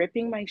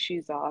ripping my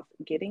shoes off,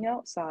 getting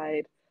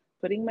outside,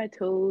 putting my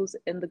toes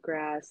in the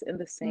grass, in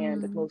the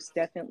sand, mm, most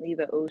definitely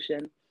the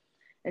ocean,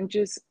 and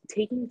just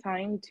taking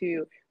time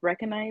to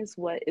recognize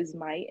what is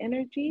my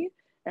energy,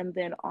 and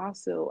then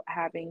also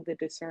having the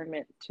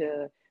discernment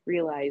to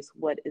realize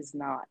what is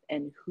not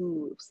and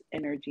whose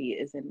energy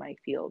is in my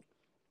field.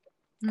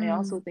 I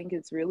also mm, think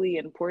it's really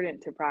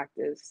important to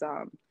practice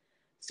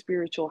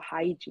spiritual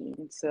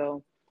hygiene.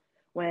 So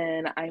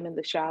when I'm in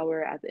the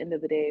shower at the end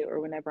of the day,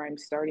 or whenever I'm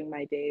starting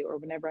my day, or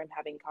whenever I'm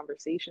having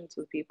conversations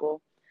with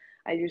people,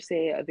 I just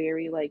say a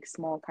very like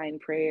small kind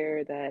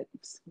prayer that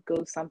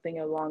goes something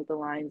along the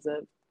lines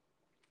of,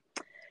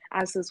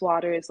 as this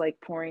water is like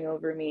pouring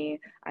over me,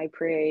 I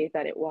pray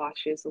that it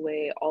washes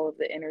away all of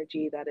the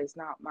energy that is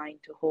not mine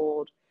to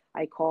hold.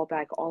 I call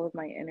back all of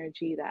my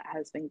energy that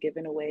has been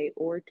given away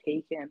or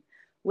taken,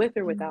 with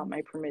or without mm,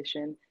 my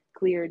permission,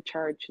 cleared,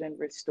 charged, and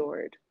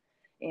restored.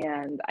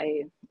 And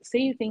I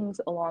say things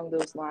along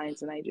those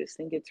lines, and I just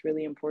think it's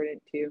really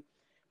important to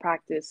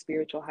practice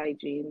spiritual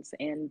hygienes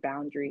and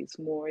boundaries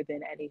more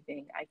than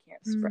anything. I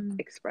can't mm.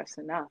 express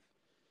enough,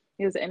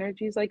 because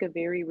energy is like a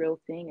very real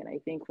thing. And I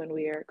think when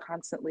we are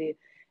constantly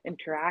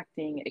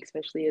interacting,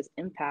 especially as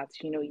empaths,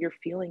 you're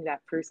feeling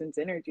that person's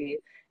energy.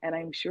 And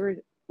I'm sure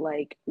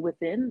like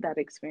within that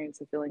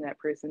experience of feeling that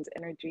person's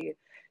energy,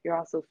 you're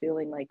also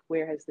feeling like,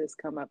 where has this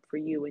come up for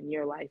you in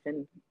your life?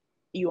 And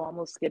you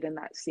almost get in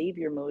that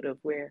savior mode of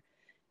where,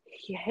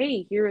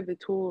 hey, here are the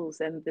tools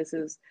and this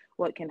is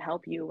what can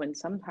help you. When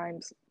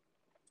sometimes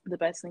the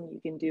best thing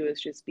you can do is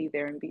just be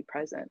there and be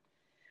present.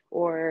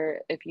 Or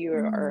if you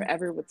are Mm,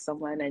 ever with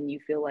someone and you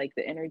feel like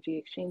the energy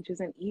exchange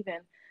isn't even,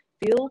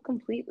 feel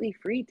completely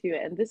free to.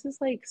 And this is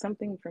like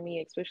something for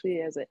me,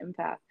 especially as an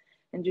empath,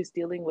 and just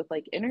dealing with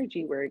like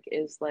energy work,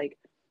 is like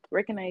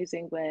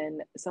recognizing when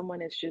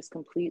someone is just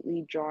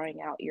completely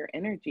drawing out your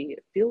energy.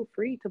 Feel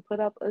free to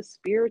put up a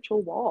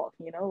spiritual wall,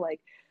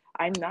 like,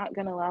 I'm not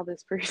going to allow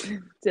this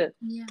person to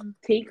yeah.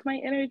 take my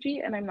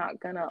energy, and I'm not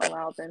going to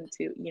allow them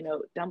to,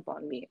 dump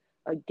on me.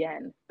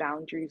 Again,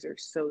 boundaries are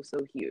so, so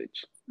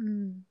huge.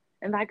 Mm,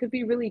 And that could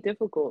be really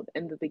difficult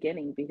in the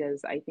beginning,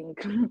 because I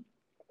think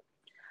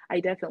I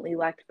definitely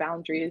lacked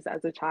boundaries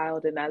as a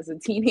child and as a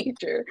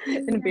teenager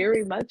and yeah.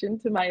 very much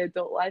into my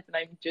adult life. And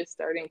I'm just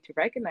starting to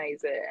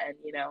recognize it. And,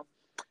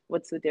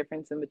 what's the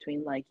difference in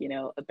between like,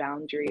 a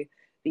boundary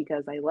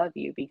because I love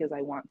you, because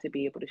I want to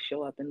be able to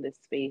show up in this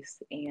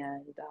space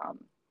and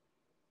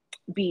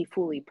be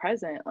fully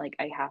present. Like,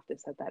 I have to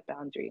set that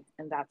boundary.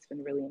 And that's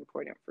been really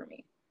important for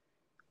me.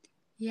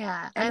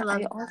 Yeah, I And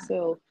love I that.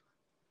 also,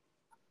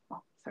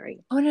 oh, sorry.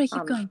 Oh no,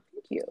 keep going.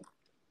 Thank you.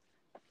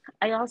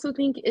 I also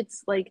think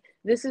it's like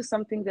this is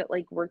something that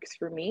like works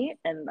for me,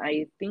 and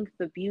I think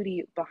the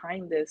beauty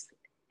behind this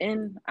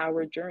in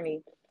our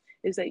journey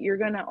is that you're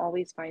going to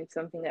always find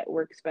something that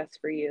works best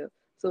for you.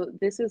 So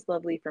this is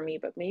lovely for me,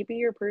 but maybe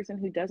you're a person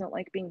who doesn't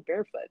like being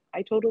barefoot.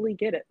 I totally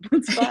get it.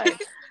 It's fine.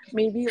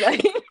 Maybe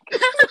like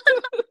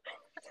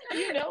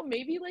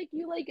maybe like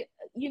you like,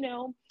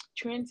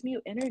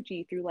 transmute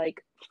energy through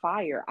like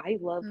fire. I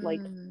love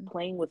like Mm.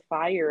 playing with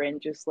fire,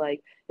 and just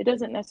like it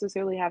doesn't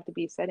necessarily have to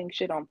be setting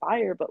shit on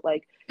fire, but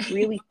like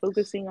really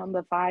focusing on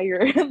the fire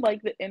and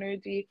like the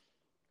energy.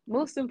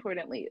 Most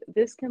importantly,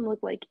 this can look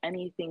like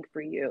anything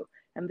for you.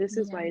 And this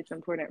is why Yeah. it's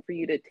important for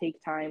you to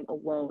take time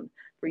alone,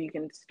 where you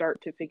can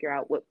start to figure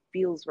out what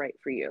feels right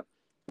for you.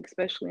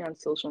 Especially on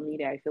social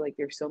media, I feel like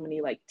there's so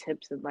many like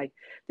tips and like,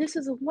 this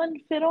is a one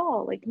fit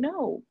all. Like,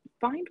 no,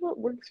 find what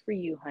works for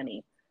you,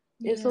 honey.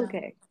 It's Yeah.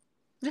 okay.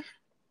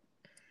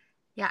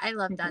 Yeah, I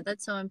love that.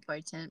 That's so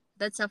important.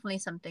 That's definitely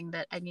something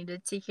that I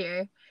needed to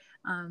hear.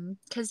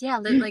 Cause yeah,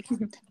 like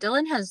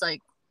Dylan has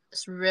like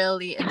this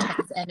really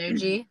intense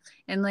energy,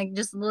 and like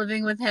just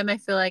living with him, I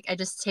feel like I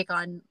just take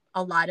on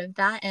a lot of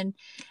that, and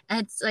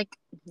it's like,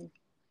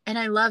 and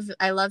I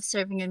love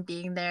serving and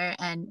being there,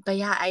 and but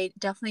yeah, I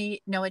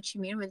definitely know what you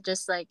mean with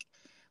just like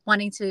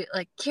wanting to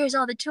like, here's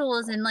all the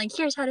tools and like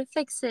here's how to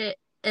fix it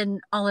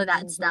and all of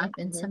that Mm-hmm, stuff,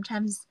 and mm-hmm.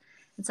 sometimes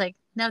it's like,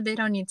 no, they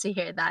don't need to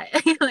hear that.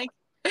 Like,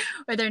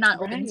 or they're not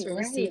open Right, to right.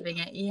 receiving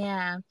it.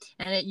 Yeah.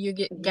 And you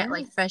get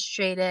like Yes.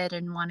 frustrated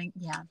and wanting,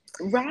 yeah.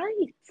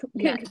 Right.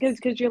 Yes.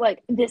 Because you're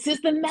like, this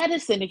is the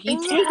medicine. If you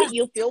take it, Yes.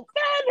 you'll feel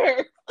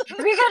better. If you're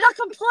gonna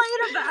complain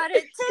about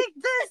it, take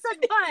this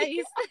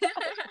advice.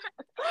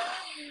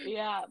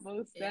 Yeah,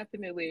 most Yeah.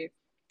 definitely.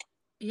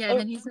 Yeah. And Or,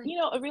 then he's like,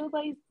 I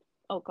realized,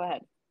 oh, go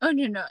ahead. oh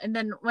no, no. And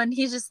then when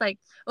he's just like,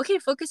 okay,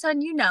 focus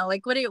on you now.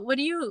 Like, what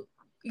do you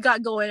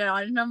got going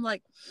on? And I'm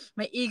like,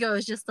 my ego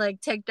is just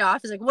like ticked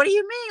off. He's like, what do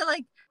you mean?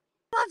 Like,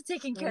 I love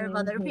taking care of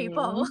other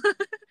people.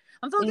 Mm-hmm.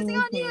 I'm focusing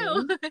Mm-hmm.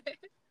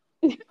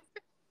 on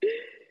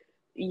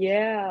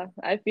Yeah,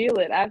 I feel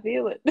it. I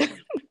feel it. you.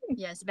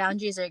 Yes,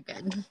 boundaries are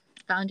good.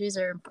 Boundaries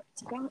are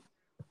important. Bound-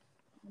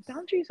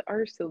 Boundaries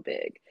are so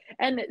big.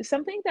 And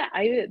something that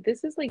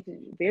this is like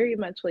very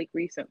much like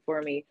recent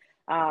for me.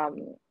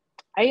 Um,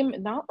 I am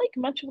not like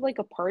much of like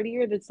a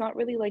partier. That's not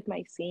really like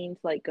my scene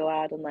to like go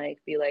out and like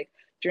be like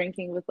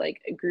drinking with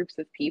like groups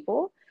of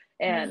people.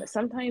 Yeah. And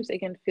sometimes it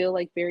can feel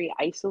like very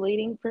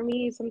isolating for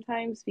me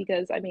sometimes,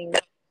 because I mean,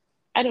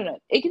 I don't know.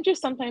 It can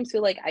just sometimes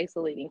feel like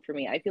isolating for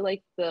me. I feel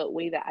like the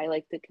way that I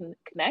like to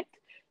connect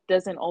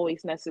doesn't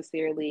always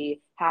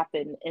necessarily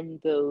happen in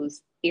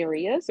those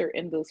areas or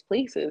in those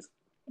places.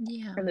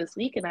 Yeah. And this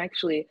weekend,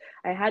 actually,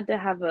 I had to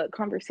have a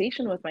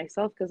conversation with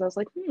myself, because I was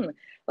like,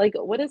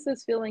 what is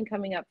this feeling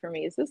coming up for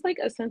me? Is this like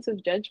a sense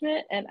of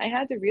judgment? And I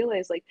had to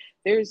realize like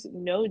there's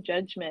no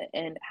judgment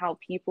in how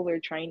people are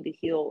trying to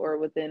heal, or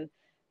within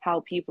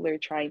how people are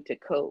trying to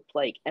cope.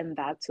 Like, and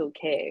that's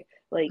okay.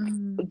 Like,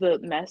 Mm. the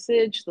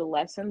message, the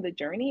lesson, the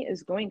journey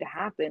is going to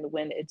happen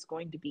when it's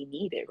going to be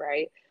needed,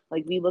 right?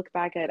 Like, we look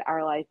back at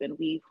our life and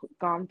we've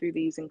gone through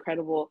these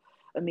incredible,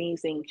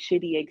 amazing,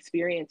 shitty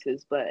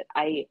experiences, but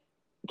I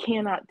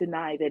cannot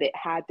deny that it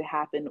had to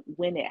happen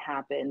when it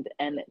happened,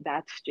 and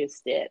that's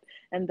just it.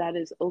 And that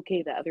is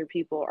okay that other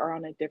people are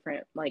on a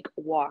different like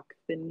walk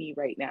than me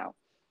right now.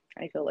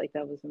 I feel like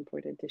that was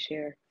important to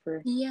share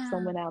for Yeah.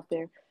 someone out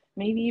there,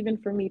 maybe even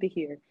for me to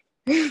hear.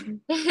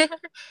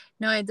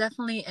 No, it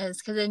definitely is,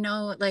 because I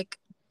know like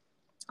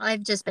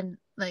I've just been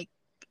like,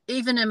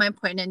 even in my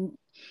point in,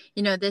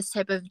 this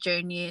type of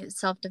journey,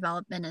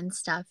 self-development and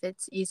stuff,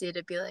 it's easy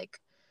to be like,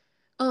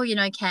 oh,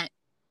 I can't,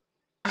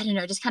 I don't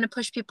know, just kind of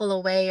push people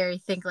away, or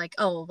think like,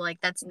 oh, like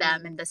that's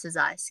them Mm, and this is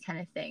us kind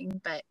of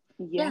thing. But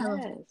yeah,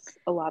 yes,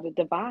 a lot of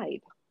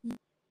divide.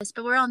 yes,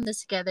 but we're on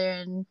this together,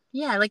 and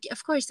yeah, like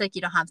of course, like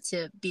you don't have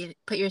to be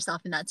put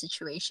yourself in that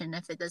situation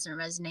if it doesn't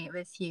resonate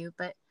with you,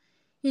 but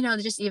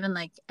just even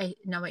like, I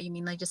know what you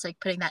mean, like just like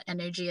putting that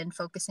energy and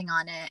focusing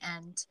on it,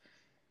 and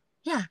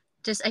yeah,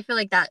 just I feel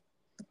like that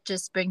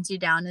just brings you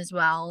down as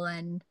well,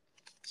 and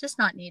it's just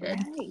not needed.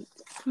 Right.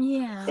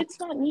 Yeah. It's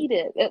not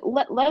needed.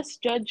 Less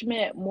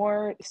judgment,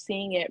 more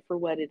seeing it for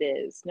what it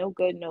is. No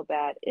good, no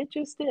bad. It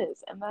just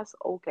is, and that's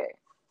okay.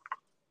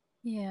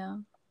 Yeah.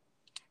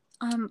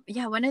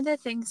 Yeah, one of the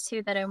things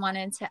too that I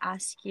wanted to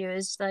ask you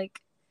is like,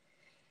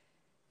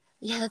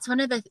 yeah, that's one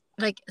of the,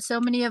 like,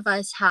 so many of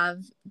us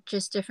have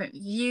just different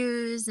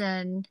views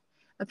and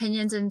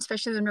opinions, and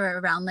especially when we're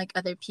around like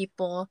other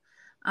people.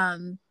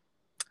 Um,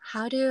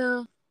 how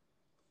do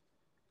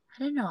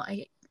I don't know,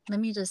 I let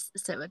me just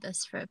sit with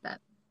this for a bit.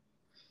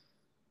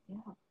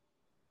 Yeah.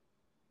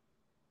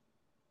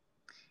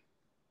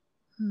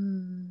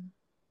 Hmm.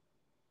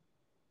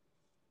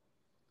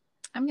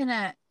 I'm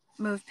gonna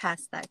move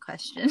past that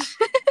question.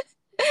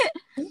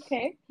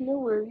 Okay, no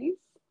worries.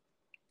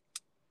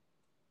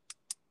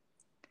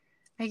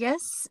 I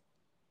guess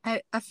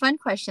a fun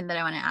question that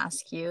I want to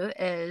ask you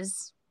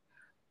is,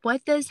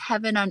 what does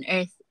heaven on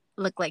earth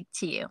look like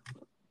to you?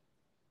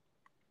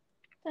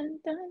 Dun,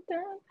 dun,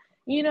 dun.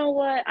 You know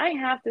what? I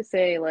have to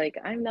say, like,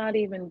 I'm not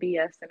even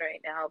BSing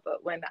right now,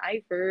 but when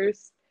I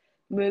first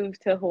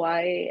moved to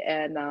Hawaii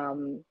and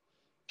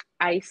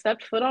I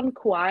stepped foot on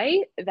Kauai,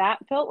 that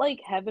felt like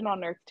heaven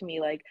on earth to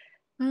me. Like,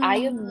 I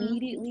Mm.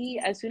 immediately,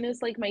 as soon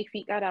as like my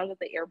feet got out of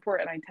the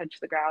airport and I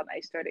touched the ground, I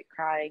started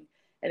crying.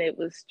 And it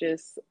was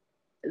just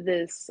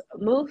this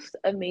most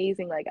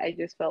amazing, like I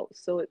just felt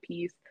so at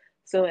peace,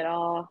 so at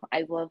awe.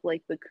 I love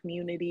like the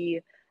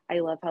community. I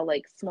love how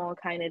like small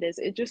kind it is.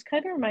 It just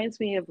kind of reminds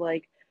me of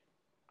like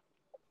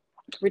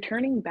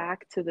returning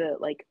back to the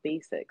like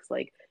basics.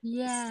 Like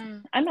Yeah.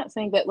 I'm not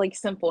saying that like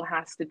simple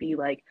has to be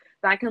like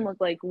that can look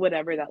like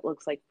whatever that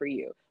looks like for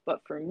you. But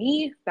for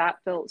me, that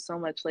felt so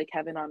much like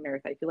heaven on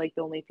earth. I feel like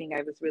the only thing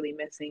I was really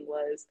missing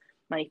was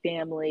my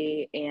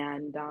family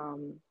and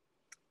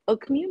a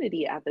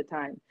community at the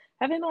time.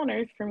 Heaven on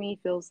earth for me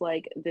feels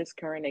like this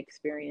current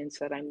experience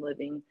that I'm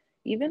living,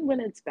 even when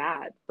it's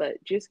bad,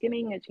 but just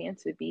getting a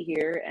chance to be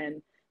here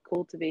and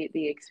cultivate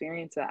the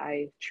experience that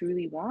I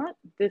truly want,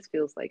 this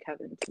feels like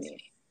heaven to me.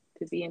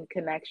 To be in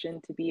connection,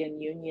 to be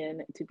in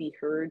union, to be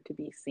heard, to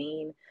be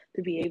seen,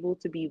 to be able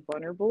to be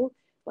vulnerable.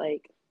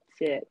 Like,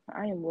 shit,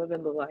 I am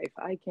living the life.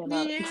 I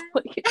cannot Yeah.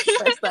 like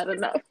express that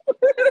enough.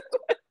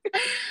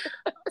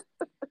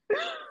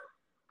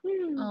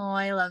 Oh,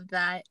 I love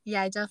that.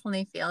 Yeah, I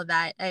definitely feel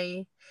that.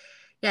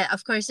 Yeah,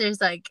 of course,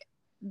 there's like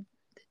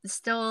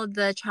still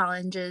the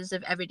challenges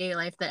of everyday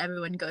life that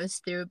everyone goes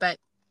through, but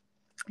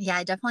yeah,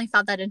 I definitely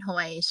felt that in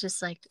Hawaii. It's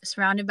just like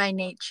surrounded by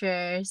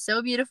nature,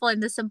 so beautiful,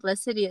 and the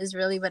simplicity is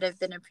really what I've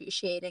been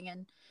appreciating.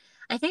 And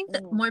I think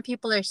that Mm, more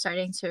people are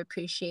starting to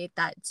appreciate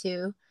that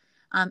too,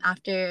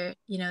 after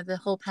the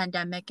whole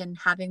pandemic and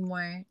having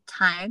more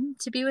time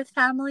to be with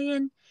family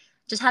and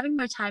just having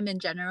more time in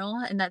general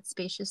and that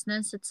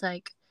spaciousness. It's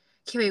like,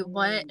 okay, wait,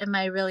 what mm, am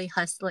I really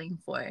hustling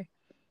for?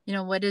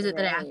 What is it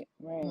that I actually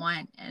right, right.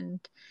 want? And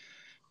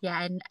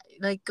yeah, and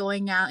like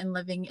going out and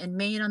living in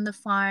Maine on the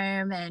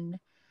farm and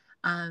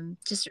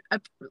just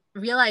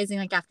realizing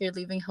like after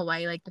leaving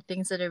Hawaii, like the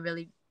things that I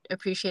really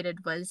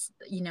appreciated was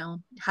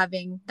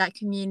having that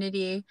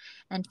community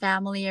and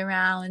family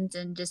around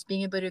and just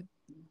being able to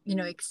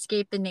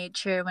escape in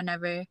nature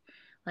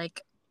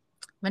like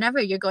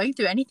whenever you're going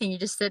through anything, you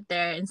just sit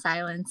there in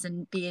silence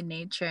and be in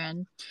nature.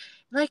 And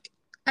like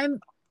i'm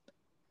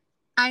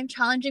I'm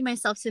challenging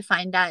myself to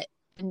find that.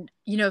 And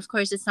of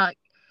course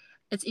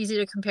it's easy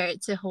to compare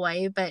it to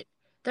Hawaii, but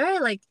there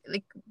are like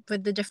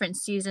with the different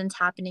seasons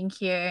happening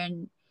here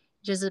and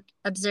just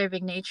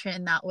observing nature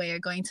in that way, or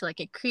going to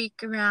like a creek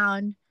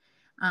around.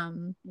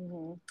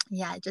 Mhm.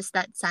 Yeah, just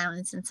that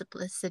silence and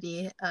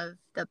simplicity of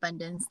the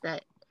abundance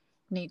that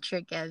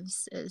nature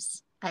gives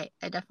is I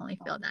definitely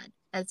Oh, feel that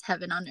as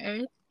heaven on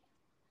earth.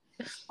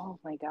 oh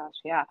my gosh,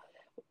 yeah.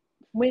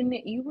 When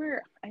you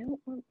were, I don't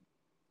know,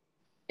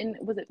 in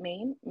was it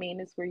Maine? Maine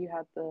is where you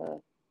had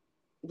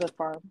the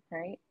farm,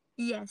 right?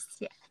 Yes,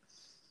 yeah.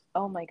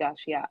 Oh my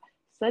gosh, yeah.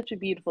 Such a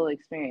beautiful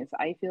experience.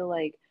 I feel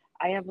like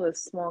I have a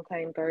small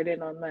kind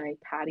garden on my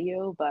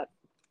patio, but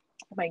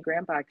my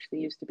grandpa actually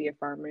used to be a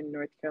farmer in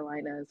North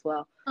Carolina as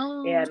well.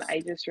 Oh. And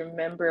I just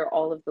remember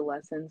all of the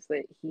lessons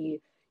that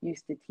he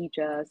used to teach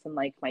us. And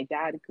like my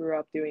dad grew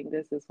up doing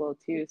this as well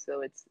too.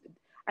 So it's,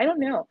 I don't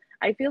know.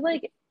 I feel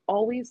like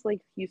always,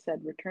 like you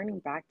said, returning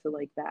back to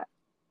like that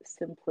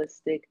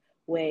simplistic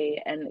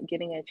way and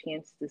getting a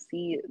chance to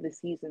see the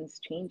seasons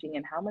changing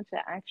and how much it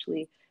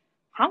actually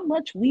how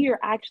much we are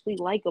actually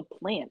like a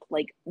plant,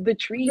 like the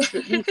trees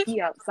that we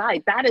see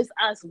outside. That is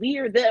us. We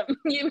are them.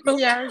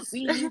 Yes.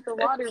 We need the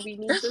water. We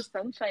need the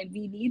sunshine.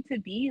 We need to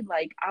be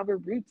like our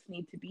roots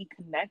need to be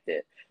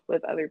connected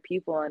with other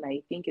people. And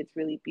I think it's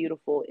really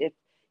beautiful if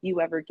you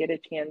ever get a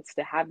chance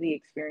to have the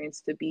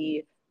experience to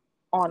be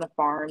on a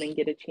farm and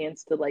get a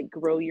chance to like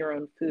grow your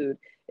own food.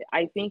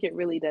 I think it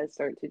really does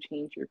start to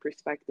change your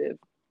perspective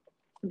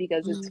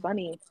because it's Mm.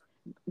 funny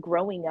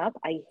growing up,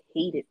 I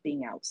hated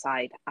being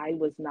outside. I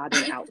was not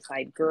an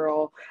outside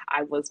girl.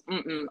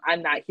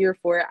 I'm not here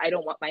for it. I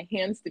don't want my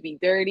hands to be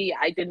dirty.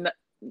 I didn't,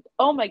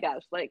 oh my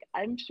gosh, like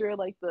I'm sure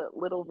like the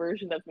little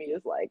version of me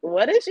is like,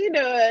 what is she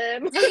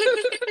doing?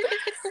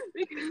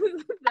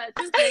 Because that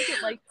just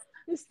wasn't like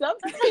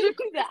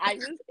something that I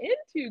was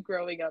into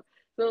growing up.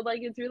 So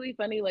like it's really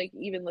funny, like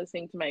even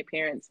listening to my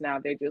parents now,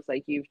 they're just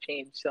like, you've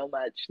changed so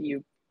much.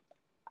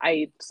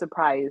 I'm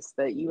surprised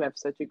that you have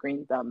such a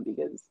green thumb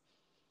because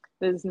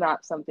this is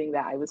not something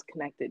that I was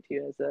connected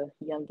to as a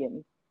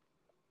youngin.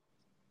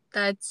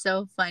 That's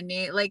so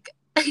funny. Like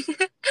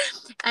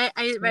I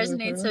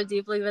resonate Mm-hmm. so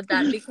deeply with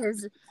that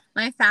because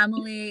my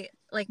family,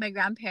 like my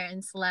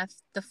grandparents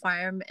left the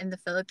farm in the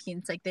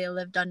Philippines. Like they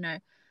lived on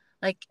a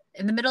like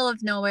in the middle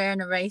of nowhere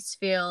in a rice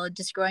field,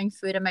 just growing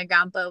food, and my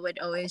grandpa would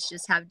always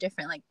just have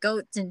different like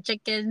goats and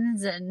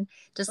chickens and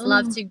just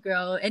love Mm, to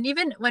grow. And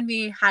even when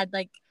we had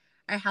like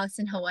our house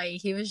in Hawaii,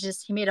 he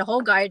made a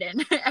whole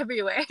garden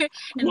everywhere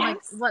and like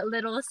yes. what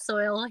little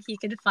soil he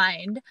could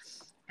find.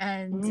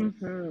 And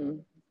Mm-hmm.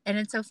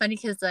 it's so funny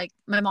because like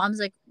my mom's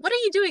like, "What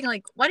are you doing?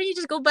 Like, why don't you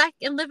just go back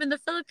and live in the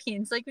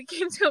Philippines? Like, we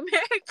came to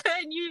America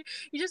and you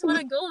just want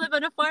to go live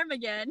on a farm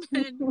again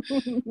and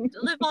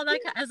live all that."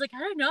 I was like, I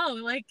don't know.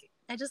 Like,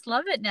 I just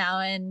love it now,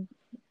 and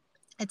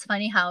it's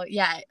funny how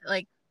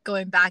like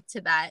going back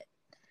to that,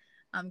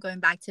 going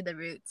back to the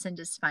roots and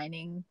just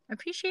finding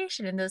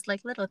appreciation in those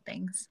like little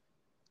things.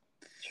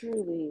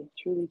 Truly,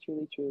 truly,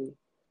 truly, truly.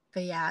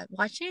 But yeah,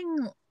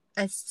 watching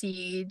a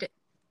seed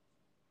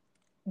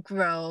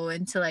grow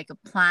into like a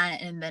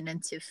plant and then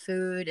into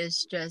food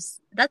is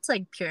just that's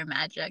like pure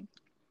magic.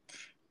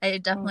 I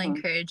definitely Mm-hmm.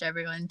 encourage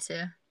everyone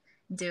to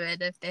do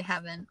it if they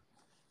haven't.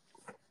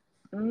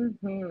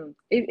 Mm-hmm.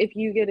 If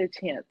you get a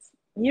chance.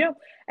 You know,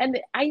 and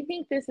I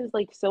think this is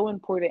like so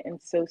important and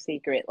so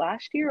sacred.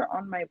 Last year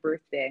on my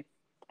birthday,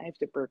 I have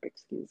to burp,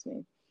 excuse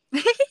me.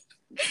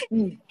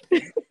 Mm.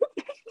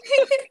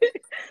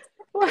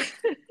 Well,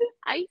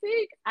 I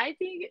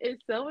think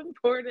it's so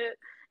important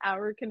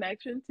our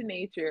connection to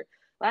nature.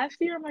 Last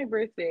year on my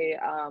birthday,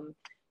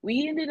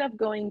 we ended up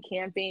going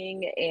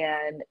camping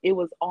and it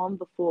was on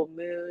the full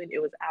moon. It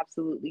was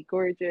absolutely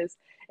gorgeous.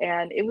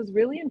 And it was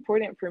really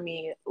important for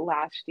me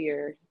last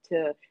year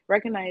to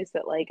recognize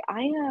that like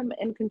I am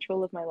in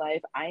control of my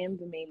life. I am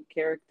the main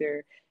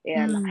character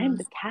and I am Mm.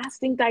 the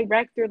casting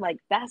director. Like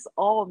that's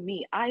all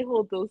me. I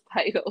hold those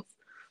titles.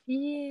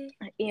 Yeah.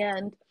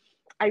 And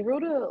I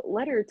wrote a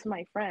letter to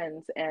my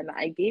friends and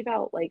I gave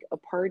out like a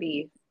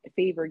party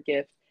favor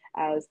gift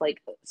as like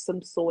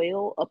some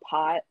soil, a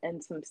pot,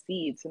 and some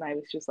seeds. And I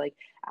was just like,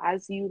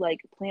 as you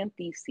like plant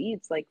these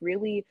seeds, like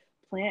really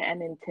plant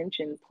an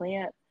intention,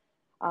 plant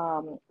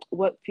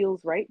what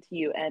feels right to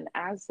you. And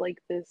as like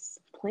this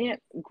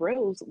plant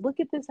grows, look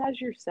at this as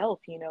yourself,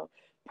 you know,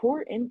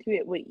 pour into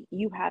it what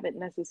you haven't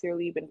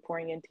necessarily been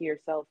pouring into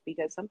yourself,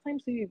 because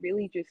sometimes we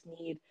really just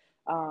need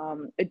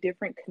a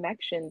different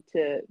connection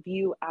to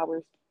view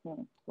ours.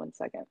 One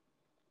second.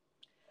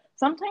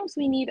 Sometimes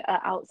we need an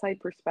outside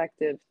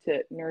perspective to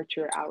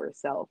nurture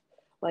ourselves.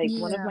 Like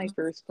one of Yeah. my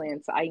first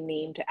plants I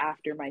named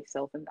after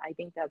myself, and I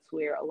think that's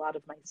where a lot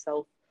of my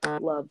self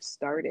love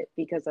started,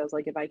 because I was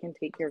like, if I can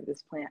take care of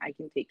this plant, I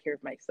can take care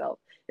of myself.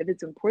 If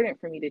it's important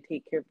for me to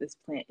take care of this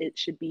plant, it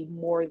should be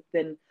more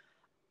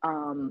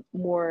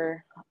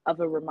of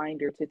a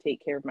reminder to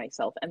take care of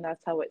myself. And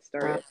that's how it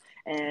started.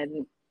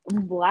 And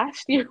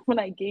last year when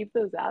I gave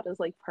those out as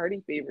like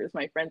party favors,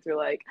 my friends were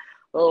like,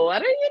 "Well,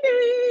 what are you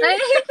doing?" Like,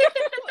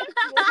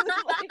 this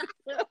is like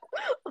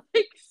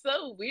like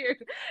so weird.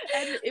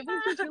 And it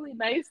was just really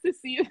nice to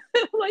see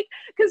like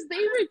because they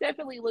were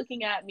definitely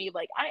looking at me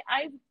like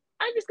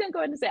I'm just gonna go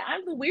ahead and say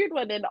I'm the weird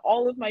one in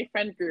all of my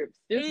friend groups.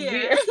 Just Yeah.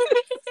 weird.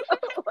 So,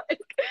 like,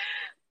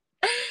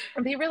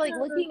 they were like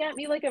looking at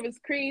me like I was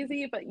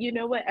crazy, but you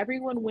know what?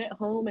 Everyone went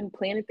home and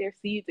planted their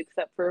seeds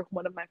except for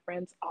one of my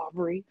friends,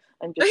 Aubrey.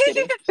 I'm just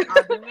kidding.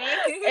 Aubrey.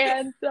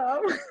 And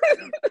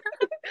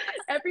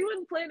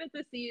everyone planted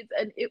the seeds,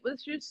 and it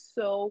was just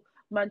so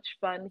much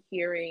fun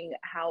hearing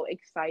how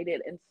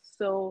excited and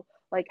so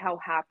like how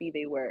happy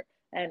they were.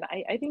 And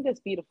I think that's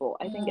beautiful.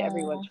 I think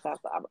everyone Oh, should have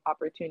the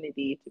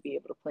opportunity to be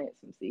able to plant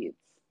some seeds.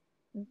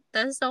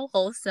 that's so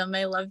wholesome.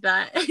 I love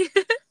that.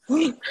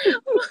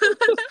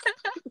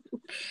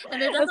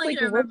 And they're That's definitely like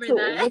gonna remember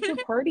that. what's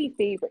a party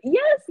favor?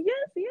 Yes,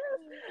 yes, yes.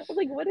 I was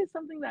like, what is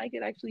something that I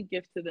could actually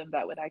give to them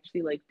that would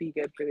actually like be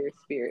good for their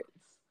spirits?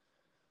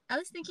 I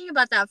was thinking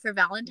about that for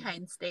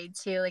Valentine's Day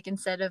too. Like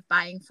instead of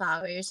buying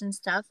flowers and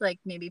stuff, like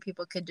maybe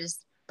people could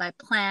just buy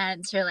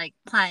plants or like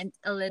plant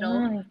a little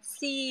Mm,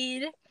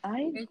 seed.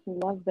 I Or-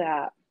 love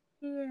that.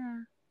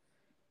 Yeah,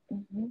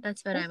 Hmm.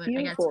 that's what I That's would. I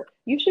guess. beautiful.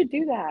 You should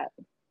do that.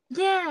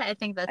 Yeah, I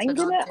think that's what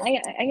I'll do.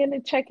 I'm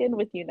gonna check in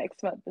with you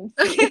next month and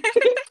see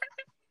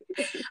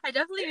I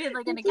definitely need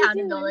like an if you're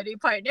doing. accountability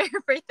partner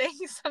for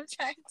things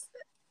sometimes.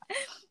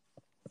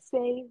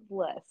 Say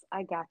less.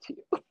 I got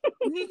you.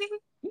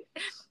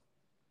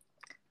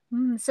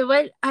 So,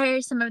 what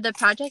are some of the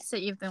projects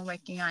that you've been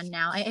working on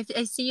now? I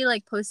see you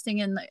like posting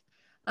in like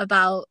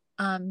about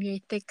your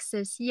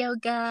Thixis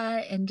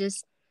yoga and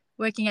just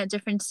working at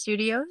different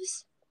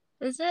studios.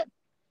 Is it?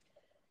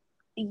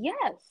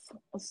 Yes.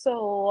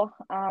 So,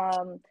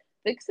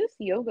 Vixis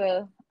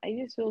Yoga, I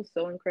just feel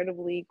so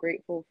incredibly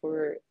grateful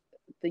for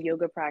the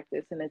yoga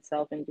practice in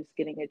itself and just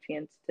getting a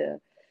chance to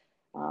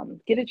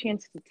get a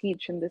chance to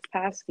teach. And this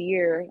past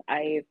year,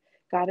 I've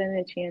gotten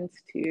a chance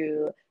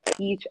to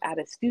teach at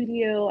a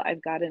studio.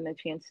 I've gotten a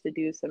chance to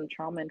do some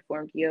trauma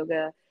informed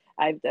yoga.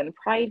 I've done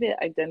private,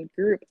 I've done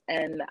group,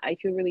 and I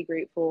feel really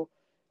grateful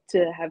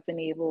to have been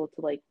able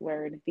to like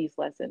learn these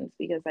lessons,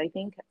 because I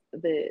think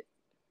the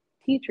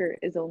teacher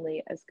is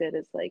only as good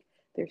as like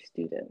their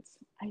students.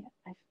 I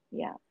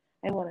yeah,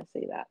 I want to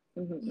say that.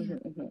 Yeah.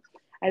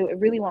 I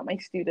really want my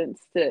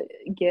students to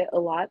get a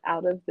lot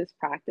out of this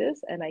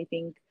practice, and I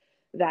think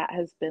that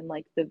has been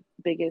like the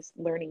biggest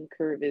learning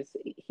curve is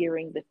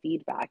hearing the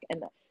feedback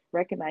and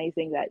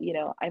recognizing that, you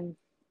know, I'm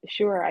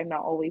sure I'm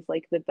not always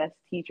like the best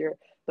teacher,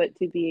 but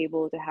to be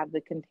able to have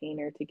the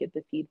container to get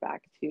the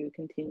feedback to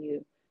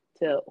continue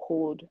to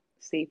hold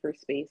safer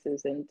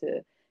spaces and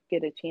to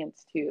get a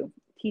chance to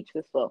teach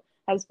this well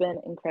has been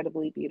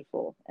incredibly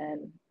beautiful.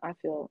 And I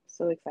feel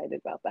so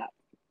excited about that.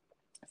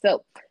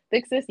 So,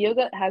 Fix This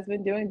Yoga has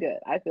been doing good.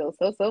 I feel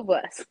so, so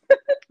blessed.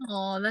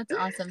 Oh, that's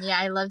awesome. Yeah,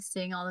 I love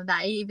seeing all of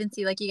that. I even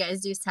see like you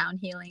guys do sound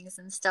healings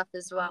and stuff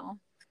as well.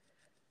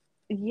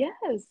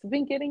 Yes,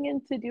 been getting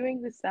into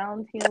doing the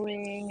sound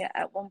healing.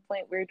 At one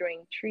point, we were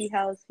doing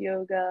treehouse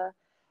yoga.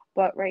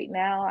 But right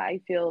now, I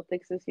feel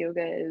Fixus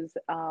Yoga is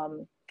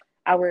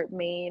our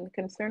main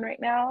concern right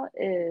now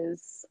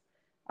is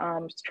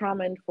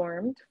trauma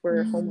informed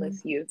for Mm.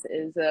 homeless youth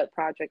is a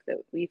project that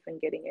we've been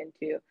getting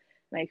into,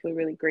 and I feel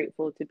really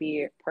grateful to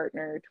be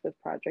partnered with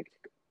Project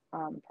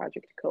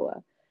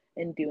Koa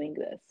in doing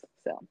this.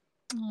 So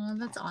Oh,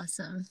 that's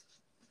awesome.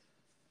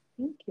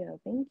 thank you,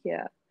 thank you.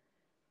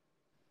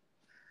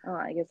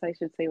 I guess I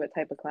should say what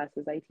type of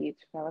classes I teach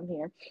while I'm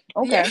here.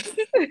 Yeah.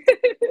 Okay.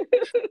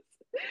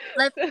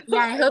 Like, So yeah,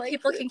 I I hope like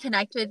people to can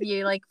connect with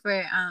you, like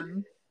for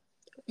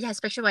yeah,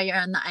 especially while you're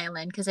on the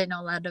island, because I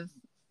know a lot of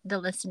the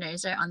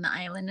listeners are on the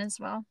island as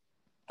well.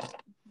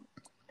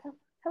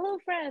 hello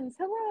friends,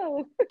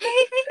 hello.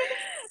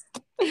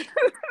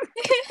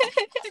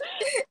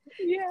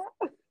 Yeah.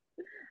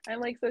 I'm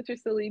like such a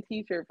silly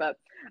teacher, but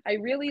I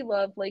really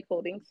love like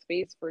holding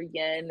space for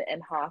yin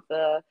and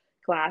hatha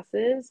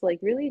classes, like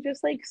really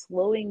just like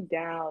slowing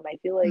down. I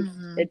feel like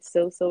Mm-hmm. it's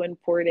so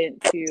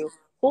important to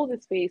hold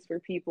a space where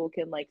people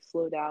can like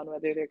slow down,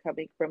 whether they're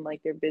coming from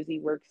like their busy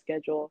work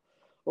schedule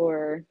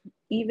or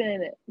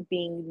even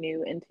being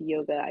new into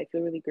yoga. I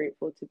feel really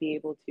grateful to be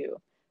able to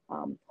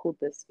hold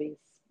this space.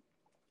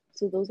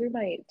 So those are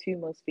my two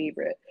most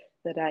favorite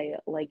that I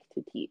like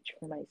to teach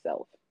for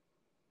myself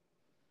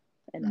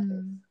and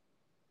others. Mm.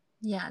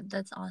 Yeah,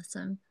 that's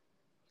awesome.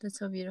 That's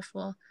so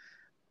beautiful.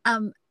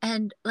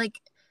 And like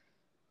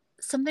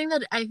something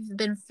that I've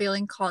been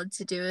feeling called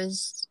to do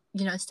is,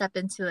 step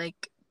into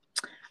like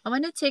I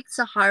want to take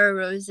Sahara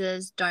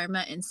Rose's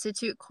Dharma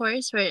Institute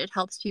course where it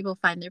helps people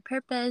find their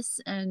purpose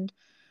and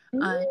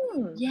uh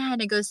Mm. yeah,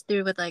 and it goes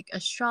through with like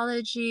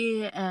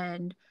astrology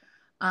and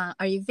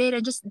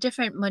Ayurveda, just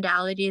different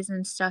modalities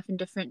and stuff and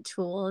different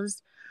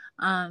tools.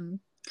 Um,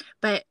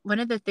 but one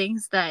of the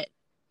things that,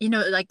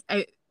 like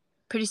I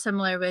pretty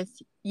similar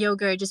with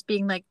yoga, just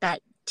being like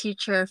that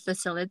teacher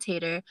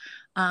facilitator.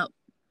 Uh,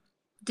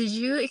 did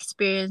you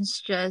experience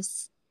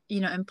just,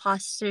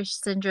 imposter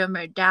syndrome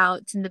or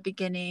doubts in the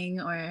beginning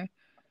or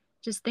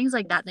just things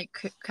like that that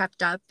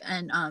crept up?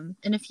 And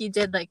if you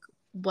did, like,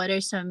 what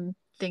are some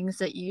things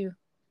that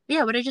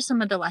yeah, what are just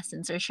some of the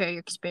lessons or share your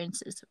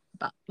experiences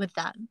about with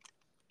that?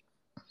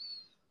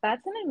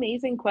 That's an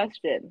amazing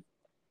question.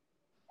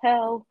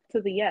 Hell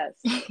to the yes.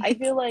 I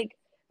feel like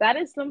that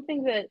is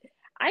something that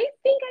I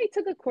think I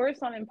took a course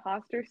on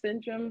imposter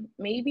syndrome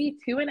maybe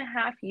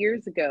 2.5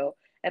 years ago,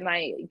 and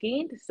I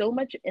gained so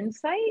much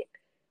insight.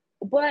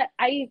 But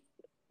I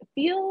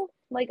feel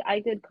like I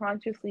did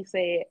consciously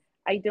say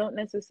I don't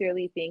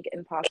necessarily think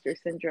imposter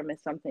syndrome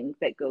is something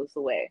that goes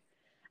away.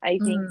 I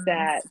think Mm.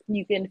 that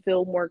you can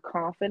feel more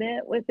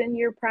confident within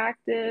your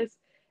practice,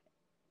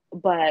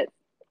 but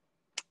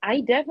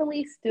I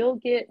definitely still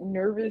get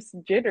nervous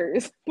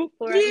jitters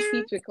before I Yeah.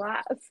 teach a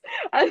class.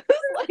 I just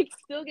like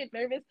still get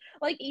nervous.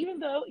 Like even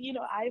though,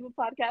 I have a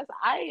podcast,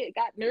 I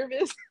got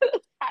nervous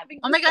having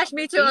Oh this my gosh,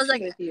 me too. I was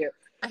conversation like, with you.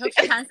 I hope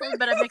she cancels,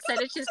 but I'm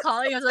excited she's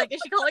calling. I was like,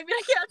 is she calling me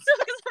to cancel?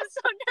 Because I'm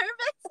so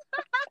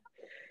nervous.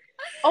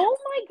 Oh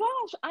my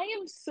gosh, I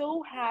am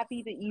so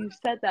happy that you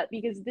said that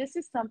because this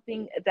is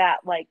something that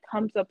like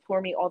comes up for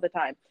me all the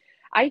time.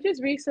 I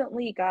just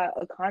recently got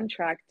a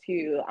contract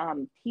to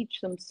teach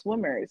some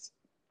swimmers.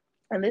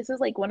 And this is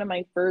like one of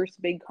my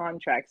first big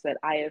contracts that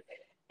I have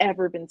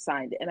ever been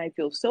signed. And I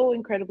feel so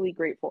incredibly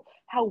grateful.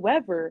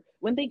 However,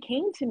 when they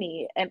came to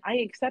me and I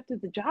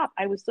accepted the job,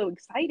 I was so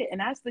excited.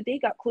 And as the day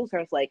got closer,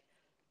 I was like,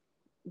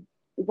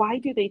 why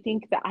do they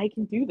think that I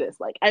can do this?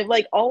 Like, I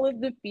like all of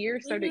the fear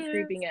started Yeah.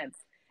 creeping in.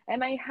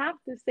 And I have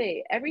to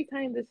say, every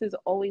time this has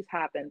always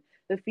happened,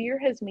 the fear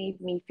has made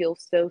me feel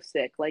so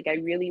sick. Like, I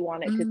really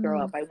wanted to throw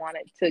up. Mm. I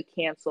wanted to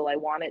cancel. I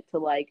wanted to,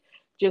 like,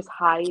 just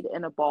hide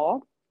in a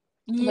ball.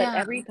 But Yeah.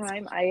 every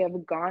time I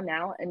have gone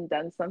out and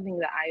done something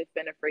that I've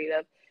been afraid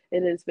of,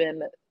 it has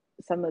been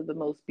some of the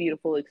most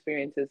beautiful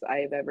experiences I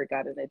have ever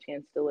gotten a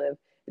chance to live.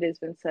 It has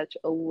been such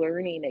a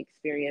learning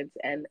experience.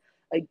 And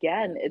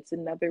again, it's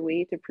another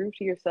way to prove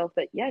to yourself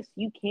that yes,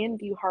 you can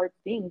do hard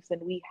things.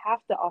 And we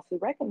have to also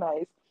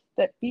recognize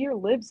that fear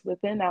lives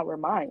within our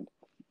mind.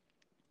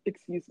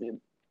 Excuse me.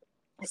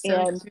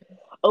 So And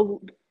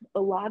true. a,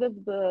 a lot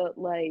of the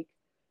like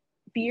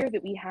fear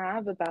that we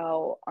have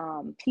about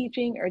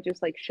teaching or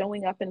just like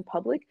showing up in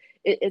public,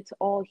 it's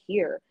all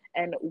here.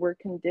 And we're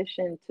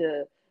conditioned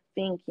to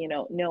think,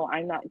 no,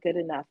 I'm not good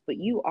enough, but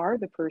you are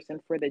the person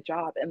for the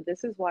job. And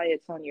this is why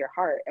it's on your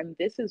heart. And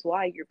this is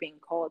why you're being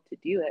called to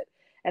do it.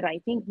 And I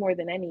think more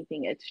than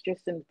anything, it's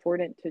just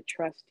important to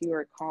trust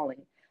your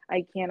calling.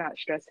 I cannot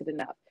stress it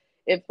enough.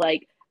 If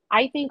like,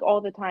 I think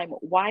all the time,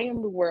 why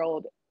in the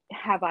world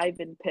have I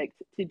been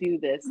picked to do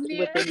this Yeah.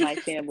 within my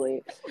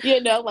family?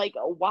 Like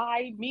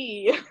why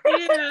me?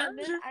 Yeah. And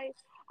then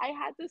I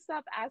had to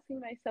stop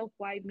asking myself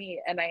why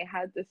me, and I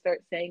had to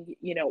start saying,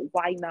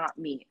 why not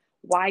me?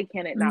 Why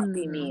can it not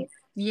be Mm. me?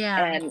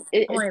 Yeah. And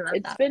Oh, I love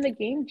it's that. been a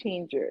game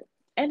changer.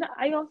 And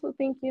I also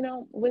think,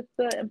 with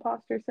the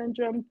imposter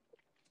syndrome,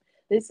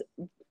 this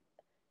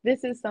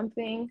this is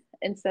something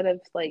instead of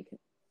like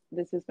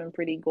this has been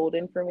pretty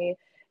golden for me.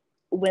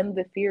 When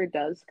the fear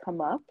does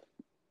come up,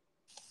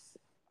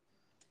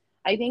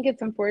 I think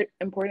it's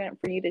important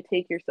for you to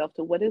take yourself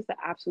to what is the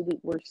absolute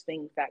worst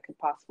thing that could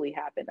possibly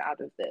happen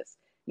out of this,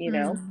 you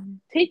know? Mm.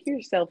 Take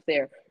yourself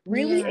there,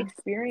 really Yeah.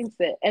 experience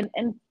it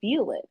and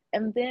feel it,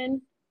 and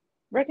then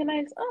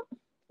recognize, oh,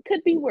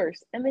 could be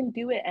worse, and then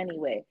do it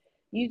anyway.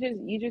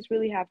 You just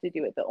really have to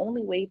do it. The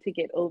only way to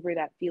get over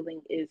that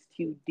feeling is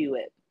to do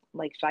it.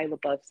 Like Shia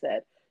LaBeouf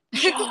said,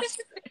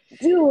 just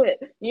do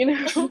it, you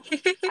know?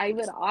 I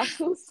would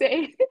also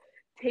say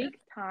take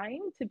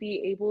time to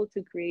be able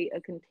to create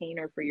a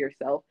container for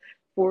yourself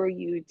for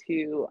you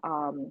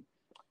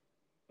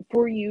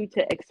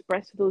to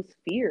express those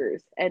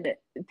fears and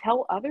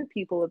tell other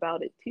people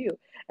about it too.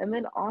 And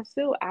then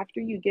also, after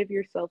you give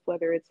yourself,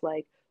 whether it's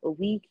like a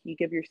week, you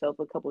give yourself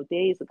a couple of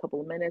days, a couple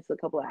of minutes, a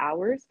couple of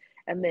hours,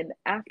 and then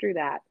after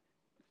that,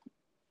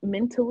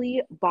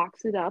 mentally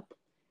box it up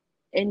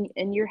in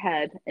your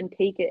head and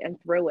take it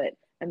and throw it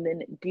and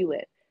then do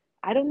it.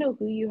 I don't know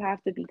who you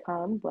have to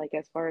become, like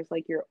as far as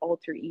like your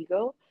alter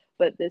ego,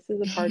 but this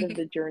is a part of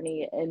the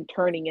journey and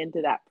turning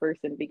into that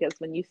person, because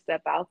when you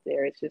step out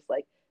there, it's just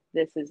like,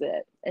 this is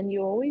it. And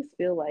you always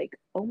feel like,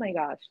 oh my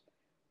gosh,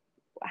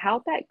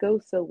 how'd that go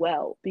so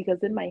well? Because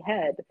in my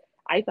head,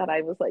 I thought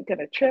I was like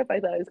gonna trip, I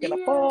thought I was gonna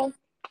Yeah. fall.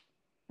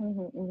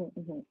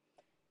 Hmm.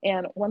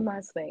 And one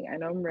last thing, I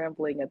know I'm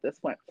rambling at this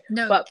point,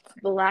 No. but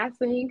the last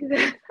thing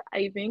that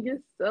I think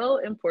is so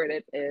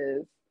important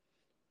is,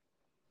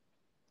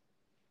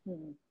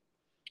 hmm,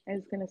 I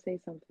was gonna say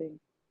something,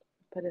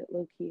 but it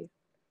low key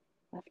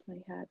left my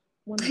head.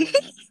 One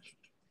moment.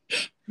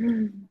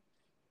 Hmm.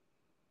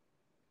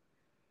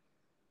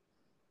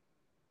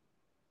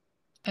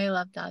 I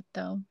love that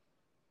though.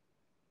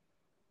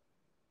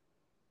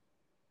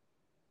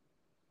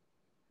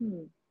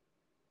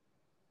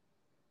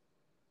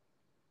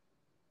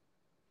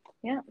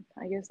 Yeah,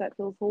 I guess that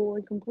feels whole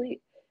and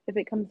complete. If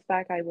it comes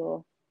back, I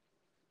will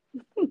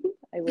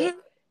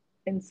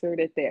insert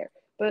it there.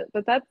 But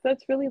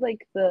that's really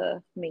like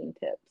the main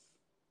tips.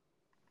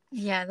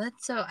 Yeah,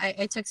 that's so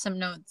I took some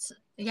notes.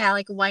 Yeah,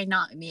 like why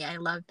not me? I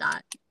love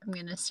that. I'm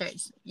gonna start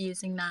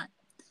using that.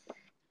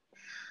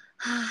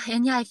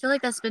 And yeah, I feel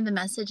like that's been the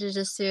message is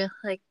just to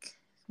like,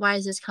 why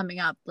is this coming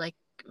up? Like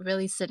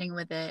really sitting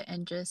with it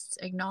and just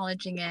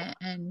acknowledging it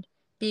and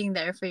being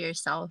there for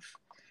yourself.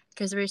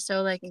 Because we're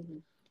so like, Hmm.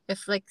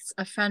 if like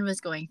a friend was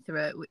going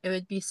through it, it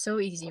would be so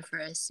easy for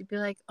us to be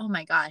like, oh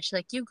my gosh,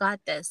 like you got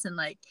this, and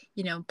like,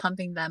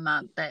 pumping them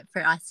up. But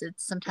for us,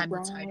 it's sometimes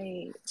it's hard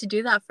Right. to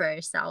do that for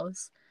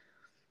ourselves.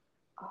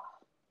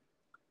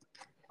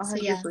 A So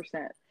hundred yeah.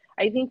 percent.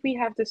 I think we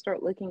have to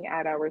start looking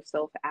at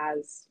ourselves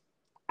as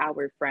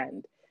our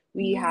friend.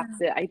 We have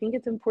Yeah. to, I think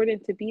it's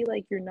important to be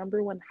like your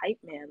number one hype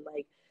man.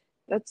 Like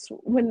that's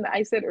when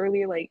I said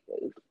earlier, like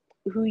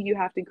who you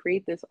have to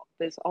create this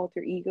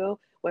alter ego,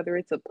 whether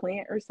it's a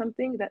plant or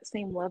something, that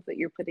same love that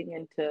you're putting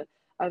into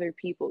other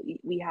people,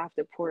 we have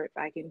to pour it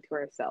back into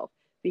ourselves.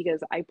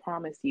 Because I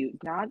promise you,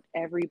 not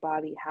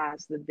everybody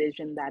has the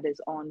vision that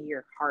is on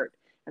your heart.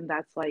 And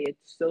that's why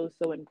it's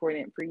so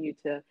important for you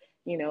to,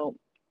 you know,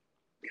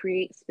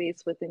 create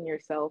space within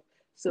yourself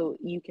so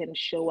you can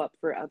show up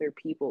for other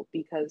people,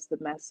 because the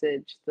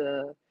message,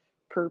 the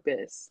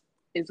purpose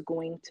is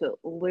going to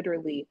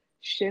literally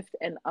shift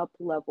and up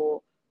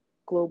level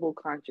global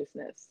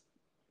consciousness.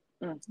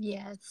 Mm,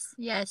 Yes.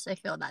 Yes, I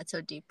feel that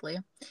so deeply.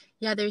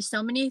 Yeah, there's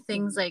so many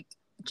things mhm, like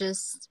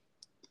just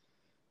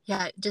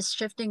yeah, just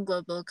shifting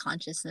global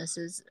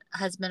consciousnesses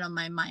has been on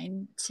my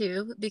mind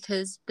too,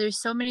 because there's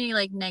so many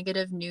like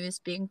negative news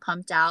being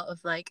pumped out of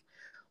like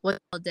what the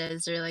world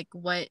is or like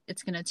what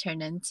it's gonna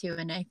turn into.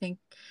 And I think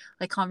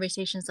like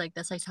conversations like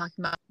this, like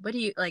talking about what do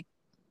you like,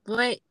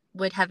 what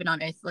would heaven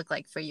on earth look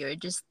like for you, or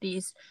just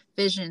these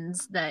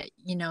visions that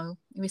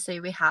we say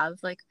we have.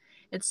 Like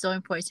it's so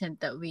important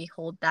that we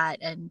hold that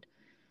and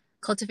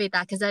cultivate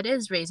that, because that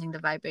is raising the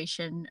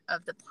vibration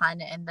of the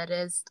planet, and that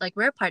is like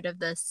we're a part of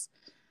this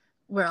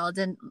world,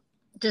 and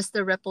just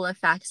the ripple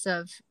effects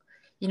of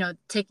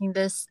taking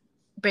this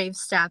brave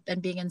step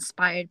and being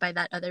inspired by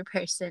that other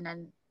person,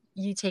 and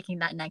you taking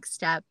that next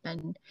step,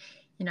 and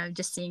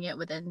just seeing it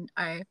within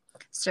our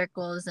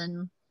circles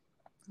and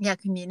yeah,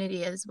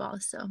 community as well.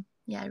 So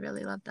yeah, I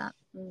really love that.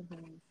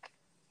 mhm,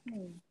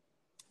 mm.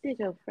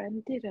 Ditto,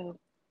 friend, ditto.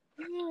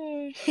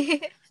 Yay.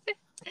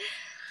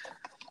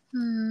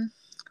 Hmm.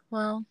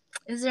 Well,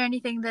 is there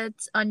anything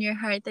that's on your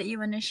heart that you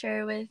want to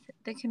share with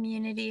the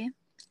community?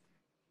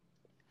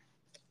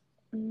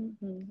 Mhm,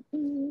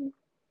 mm, mm,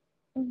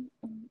 mm,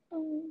 mm,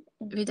 mm,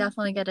 We mm,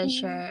 definitely mm, got to mm.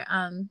 share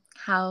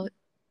how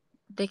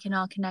they can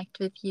all connect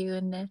with you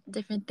and the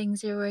different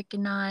things you're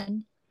working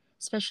on,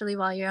 especially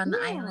while you're on the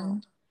Yeah.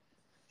 island.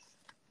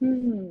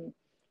 Hmm.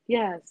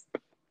 Yes.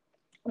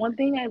 One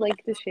thing I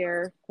like to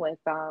share with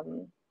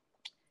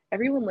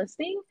everyone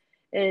listening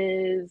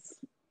is,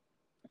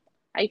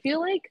 I feel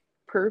like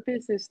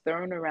purpose is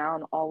thrown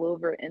around all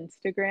over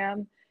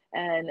Instagram,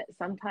 and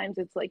sometimes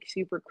it's like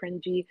super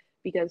cringy,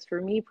 because for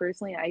me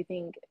personally, I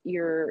think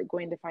you're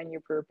going to find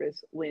your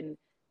purpose when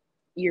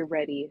you're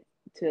ready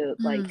to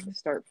like Mm,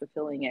 start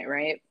fulfilling it,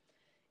 right?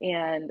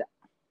 And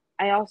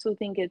I also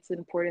think it's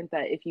important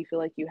that if you feel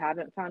like you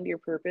haven't found your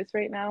purpose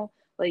right now,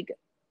 like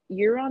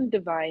you're on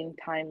divine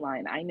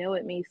timeline. I know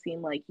it may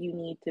seem like you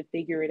need to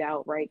figure it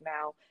out right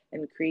now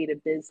and create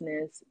a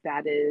business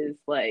that is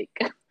like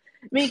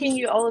making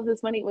you all of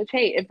this money, which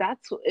hey, if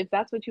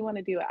that's what you want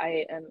to do,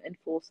 I am in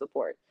full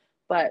support.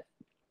 But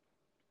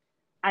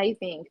I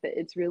think that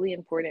it's really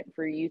important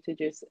for you to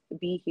just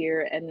be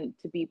here and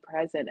to be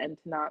present and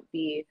to not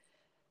be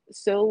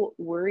so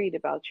worried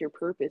about your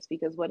purpose,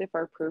 because what if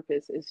our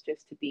purpose is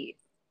just to be?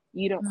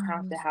 You don't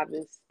have Mm-hmm. to have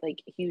this like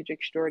huge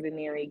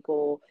extraordinary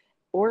goal,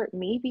 or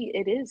maybe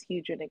it is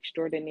huge and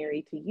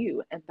extraordinary to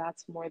you and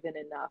that's more than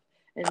enough.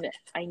 And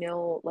I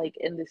know like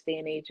in this day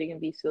and age it can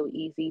be so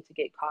easy to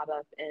get caught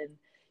up in,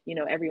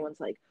 everyone's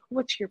like,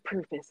 what's your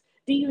purpose?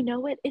 Do you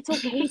know it? It's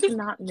okay to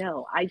not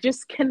know. I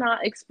just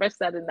cannot express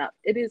that enough.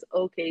 It is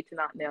okay to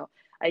not know.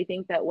 I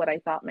think that what I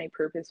thought my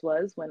purpose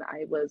was when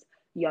I was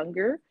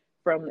younger,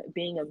 from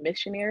being a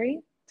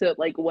missionary to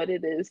like what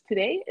it is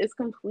today, is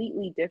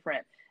completely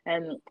different.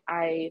 And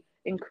I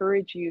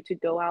encourage you to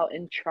go out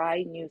and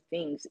try new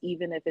things,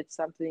 even if it's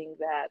something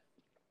that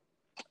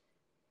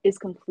is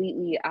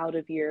completely out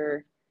of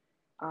your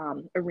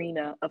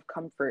arena of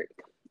comfort.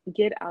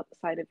 Get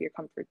outside of your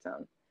comfort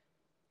zone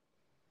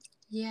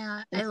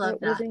Yeah, and I love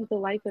start that. living the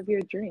life of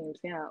your dreams.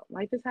 Yeah,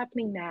 life is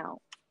happening now.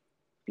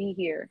 Be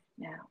here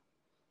now.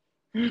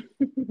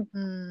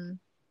 Mm.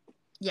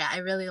 Yeah, I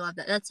really love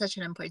that. That's such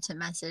an important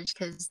message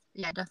because,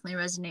 yeah, I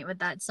definitely resonate with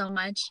that so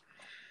much.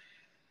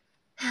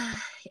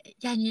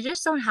 Yeah, and you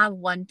just don't have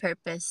one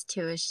purpose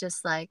too. It's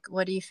just like,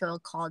 what do you feel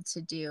called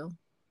to do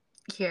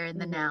here in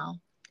the Hmm. now?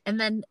 And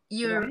then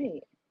you're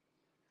Right.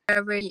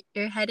 wherever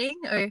you're heading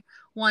or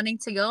wanting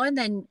to go, and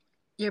then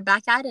you're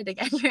back at it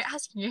again. You're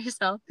asking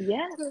yourself,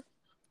 Yes.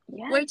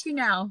 where Yes. to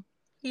now?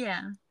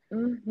 Yeah.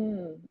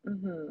 Mm-hmm.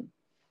 Mm-hmm.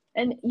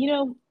 And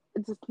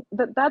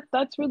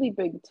that's really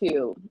big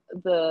too.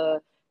 The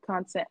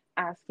constant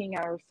asking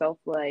ourselves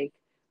like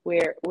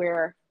where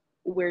where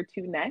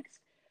to next.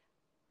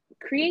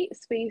 Create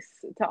space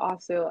to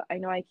also, I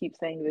know I keep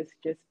saying this,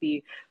 just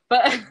be,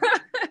 but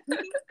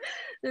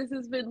this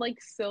has been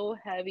like so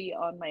heavy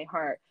on my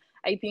heart.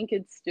 I think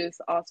it's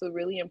just also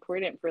really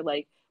important for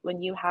like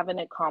when you have an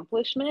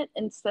accomplishment,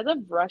 instead of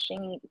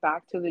rushing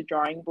back to the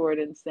drawing board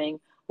and saying,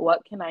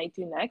 what can I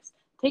do next?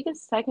 Take a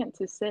second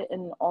to sit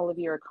in all of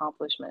your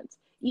accomplishments.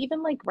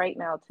 Even like right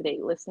now, today,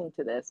 listening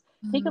to this,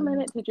 take a Mm,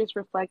 minute to just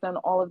reflect on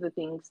all of the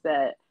things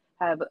that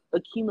have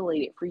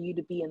accumulated for you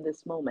to be in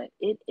this moment.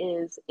 It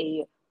is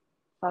a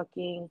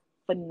fucking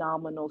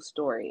phenomenal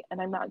story.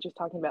 And I'm not just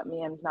talking about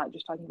me, I'm not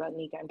just talking about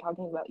Nika, I'm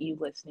talking about you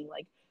listening.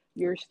 Like,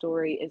 your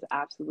story is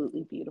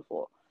absolutely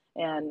beautiful.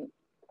 And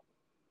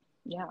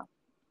yeah.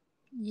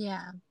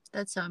 yeah,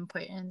 that's so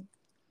important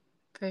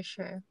for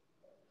sure.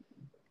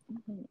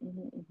 Hmm. Hmm.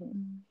 Hmm.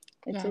 Mm,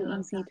 It's yeah, I so love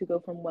easy that. to go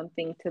from one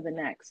thing to the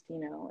next,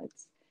 I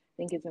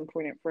think it's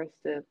important for us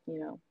to,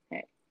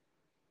 hey,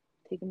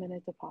 take a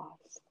minute to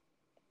pause.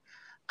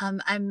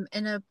 I'm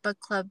in a book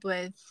club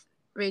with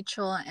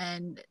Rachel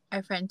and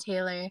our friend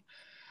Taylor,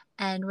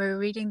 and we're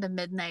reading The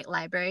Midnight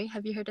Library.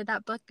 Have you heard of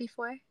that book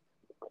before?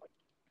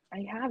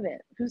 I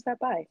haven't. Who's that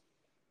by?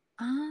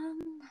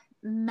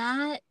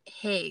 Matt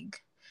Haig.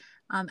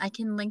 I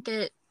can link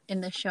it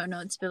in the show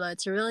notes below.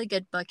 It's a really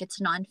good book. It's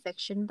a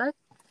nonfiction book,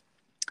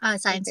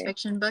 science Okay.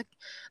 fiction book,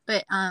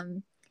 but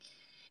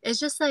it's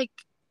just like,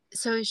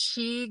 so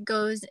she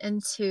goes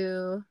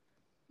into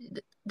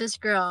this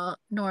girl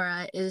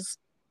Nora is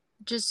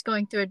just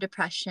going through a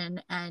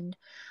depression and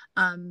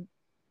um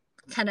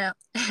kind of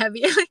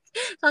heavy like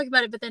talk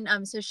about it, but then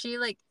so she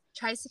like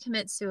tries to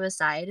commit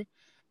suicide,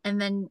 and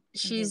then Hmm.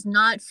 she's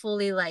not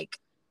fully like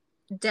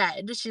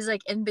dead. She's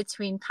like in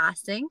between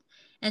passing,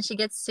 and she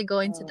gets to go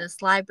into Oh.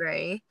 this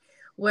library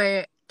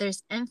where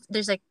there's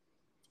like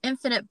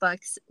infinite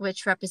books,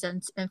 which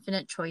represents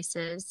infinite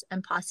choices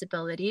and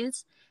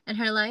possibilities in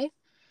her life.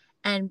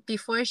 And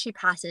before she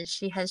passes,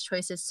 she has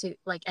choices to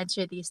like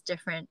enter these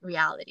different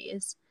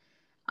realities.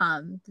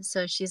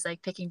 So she's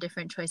like picking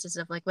different choices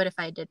of like, what if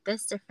I did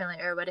this differently,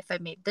 or what if I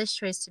made this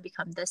choice to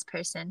become this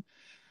person?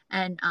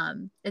 And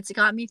it's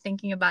got me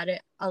thinking about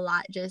it a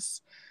lot,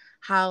 just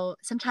how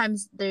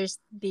sometimes there's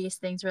these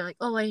things where like,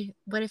 oh,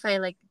 what if I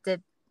like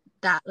did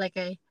that, like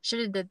I should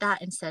have did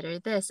that instead, or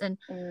this. And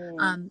Mm.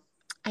 um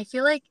I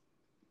feel like,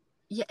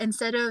 yeah,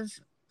 instead of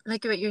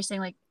like what you're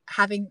saying, like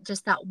having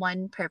just that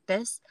one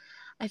purpose,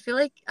 I feel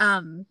like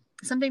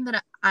something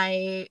that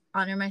I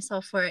honor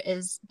myself for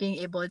is being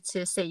able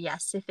to say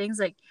yes to things.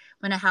 Like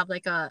when I have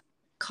like a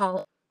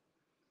call,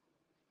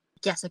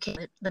 yes, okay,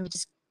 let me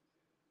just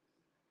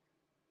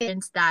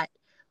experience that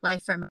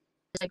life from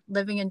like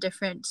living in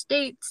different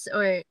states,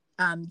 or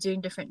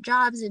doing different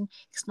jobs and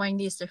exploring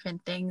these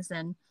different things.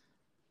 And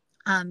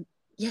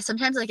yeah,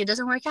 sometimes like it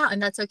doesn't work out,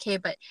 and that's okay,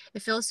 but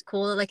it feels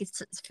cool. Like it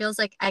feels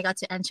like I got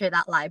to enter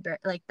that library,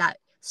 like that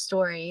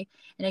story,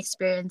 and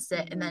experience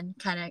it, and Hmm. then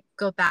kind of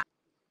go back.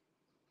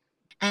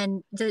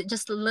 And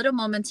just little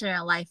moments in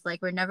our life,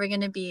 like we're never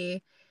going to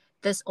be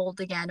this old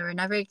again, or we're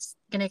never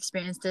gonna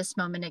experience this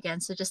moment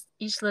again. So just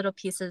each little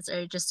pieces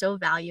are just so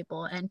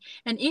valuable, and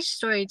each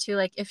story too.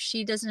 Like if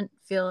she doesn't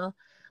feel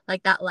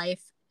like that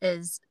life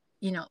is,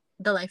 you know,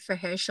 the life for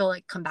her, she'll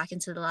like come back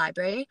into the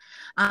library.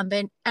 But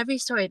in every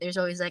story, there's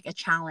always like a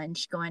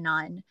challenge going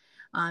on.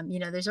 You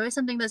know, there's always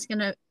something that's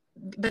gonna,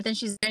 but then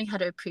she's learning how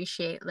to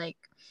appreciate like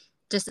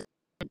just,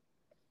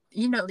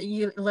 you know,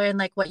 you learn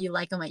like what you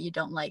like and what you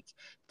don't like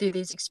through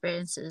these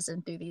experiences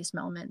and through these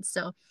moments.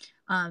 So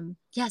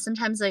yeah,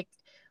 sometimes like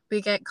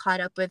we get caught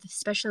up with,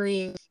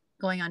 especially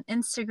going on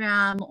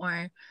Instagram,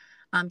 or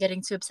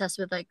getting too obsessed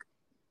with like,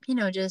 you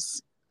know,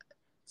 just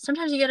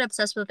sometimes you get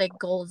obsessed with like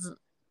goals,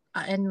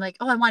 and like,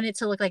 oh, I want it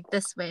to look like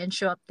this way and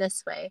show up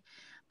this way.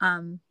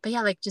 But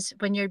yeah, like just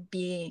when you're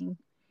being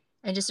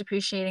and just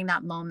appreciating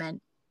that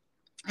moment,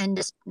 and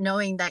just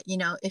knowing that, you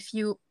know, if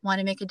you want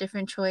to make a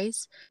different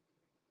choice,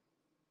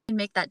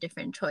 make that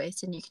different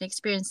choice, and you can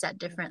experience that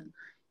different,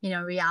 you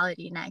know,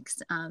 reality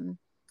next. And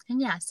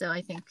yeah, so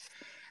I think,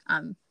 I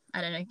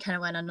don't know, kind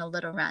of went on a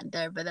little rant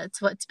there, but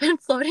that's what's been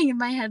floating in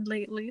my head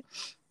lately.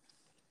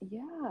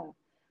 Yeah.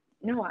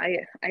 No, I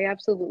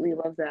absolutely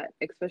love that,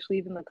 especially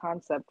even the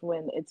concept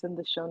when it's in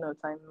the show notes.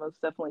 I'm most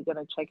definitely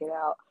gonna check it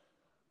out.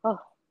 Oh,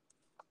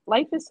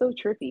 life is so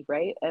trippy,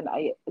 right? And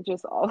I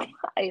just all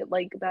I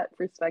like that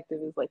perspective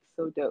is like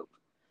so dope.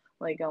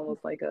 Like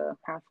almost like a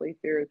halfway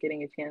through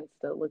getting a chance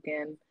to look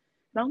in.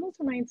 It almost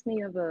reminds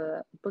me of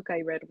a book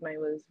I read when I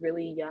was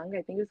really young.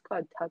 I think it's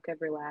called Tuck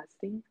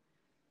Everlasting.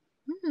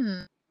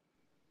 Hmm.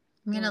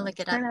 I'm gonna Yeah, look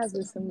it up kind of has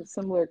too. a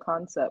similar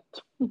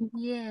concept.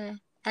 Yeah,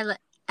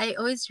 I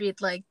always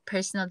read like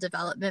personal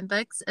development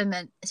books, and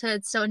then so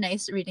it's so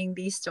nice reading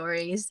these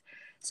stories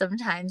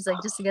sometimes,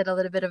 like just to get a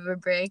little bit of a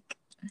break.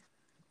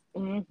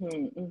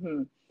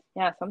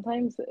 Yeah,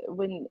 sometimes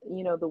when,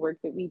 you know, the work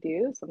that we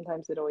do,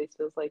 sometimes it always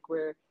feels like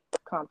we're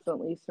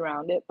constantly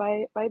surrounded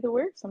by the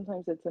work.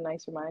 Sometimes it's a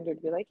nice reminder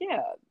to be like,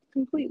 yeah,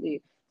 completely.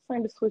 It's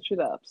time to switch it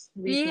up,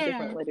 read some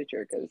different Yeah,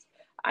 literature because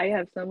I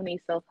have so many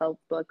self-help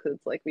books,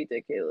 it's like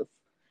ridiculous.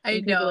 I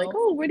And people are like, know.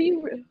 "Oh, what are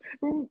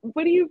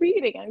you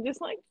reading?" I'm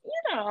just like,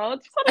 you know,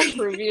 just how to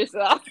improve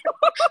yourself.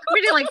 I'm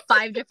reading like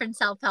five different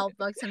self-help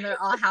books, and they're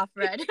all half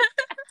read.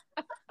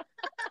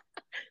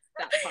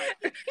 That part.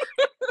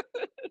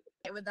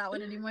 With that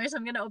one anymore, so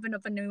I'm gonna open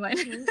up a new one.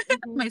 hmm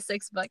hmm My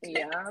sixth book.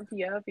 Yep,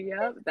 yep,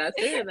 yep. That's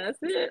it. That's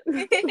it.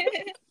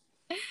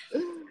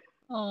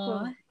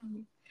 Oh,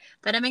 Oh,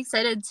 but I'm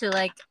excited to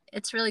like.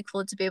 It's really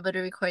cool to be able to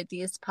record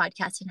these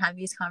podcasts and have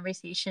these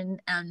conversations,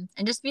 and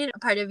just be a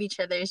part of each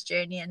other's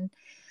journey. And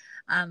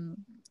um,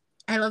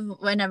 I love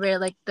whenever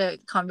like the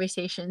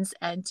conversations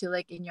end to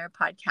like in your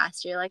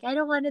podcast, you're like, I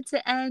don't want it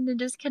to end, and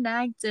just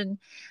connect. And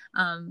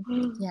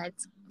yeah,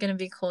 it's gonna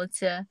be cool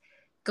to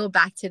go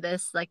back to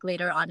this like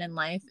later on in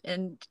life,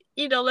 and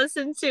you know,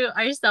 listen to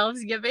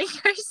ourselves giving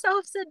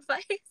ourselves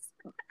advice.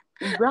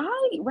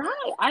 right,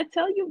 right. I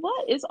tell you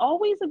what, it's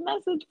always a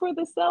message for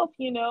the self,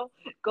 you know.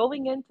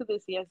 Going into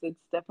this, yes,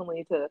 it's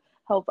definitely to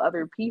help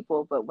other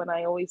people, but when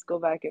I always go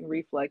back and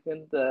reflect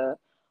in the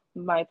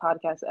my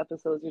podcast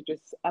episodes or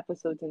just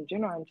episodes in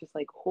general, I'm just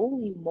like,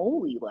 holy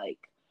moly, like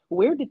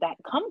where did that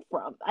come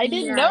from? I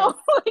didn't know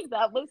Yes. like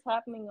that was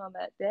happening on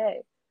that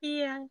day.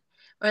 Yeah.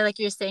 Or like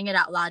you're saying it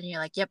out loud and you're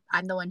like, yep,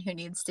 I'm the one who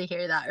needs to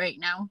hear that right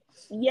now.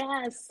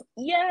 Yes,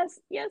 yes,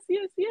 yes,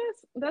 yes, yes.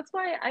 That's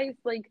why I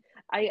like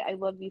I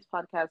love these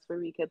podcasts where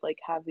we could like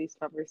have these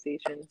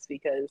conversations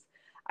because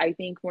I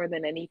think more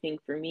than anything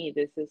for me,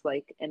 this is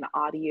like an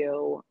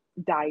audio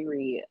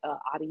diary,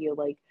 audio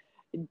like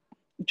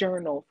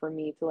journal for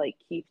me to like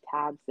keep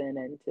tabs in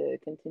and to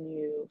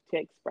continue to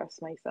express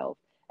myself.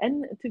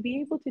 And to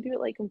be able to do it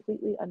like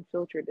completely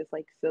unfiltered is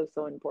like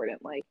so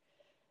important. Like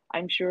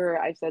I'm sure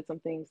I've said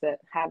some things that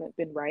haven't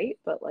been right,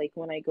 but like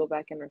when I go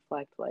back and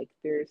reflect, like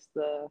there's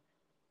the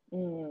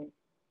Mm,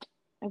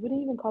 I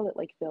wouldn't even call it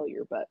like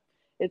failure, but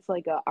it's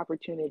like a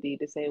opportunity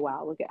to say,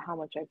 wow, look at how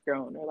much I've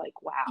grown, or like,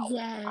 wow,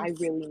 I Yes.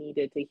 really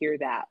needed to hear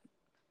that.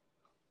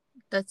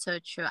 That's so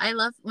true. I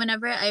love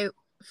whenever I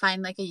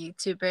find like a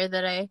YouTuber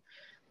that I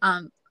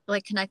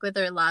like connect with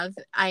or love,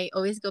 I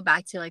always go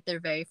back to like their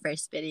very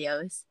first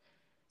videos.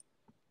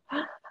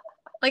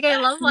 Like I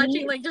love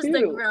watching Me like just the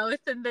too. growth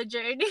and the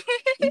journey.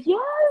 Yes,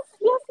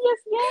 yes, yes,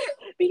 yes.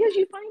 Because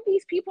you find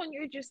these people and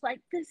you're just like,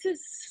 this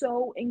is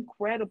so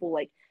incredible.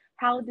 Like,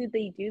 how did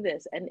they do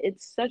this? And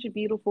it's such a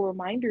beautiful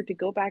reminder to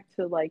go back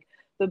to like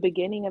the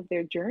beginning of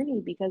their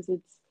journey because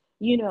it's,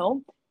 you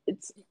know,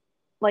 it's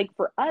like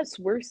for us,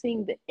 we're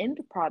seeing the end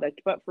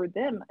product, but for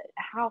them,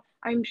 how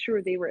I'm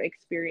sure they were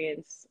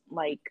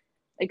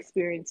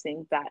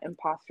experiencing that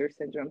imposter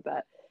syndrome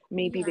that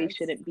maybe they Yes.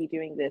 shouldn't be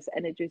doing this.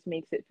 And it just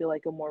makes it feel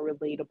like a more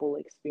relatable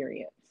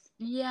experience.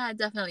 Yeah,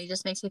 definitely.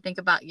 Just makes me think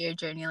about your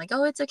journey. Like,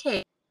 oh, it's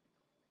okay.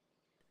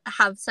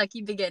 Have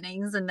sucky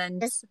beginnings, and then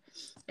just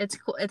it's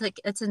cool. It's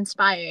like it's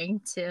inspiring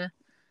to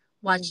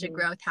watch the hmm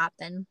growth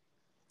happen.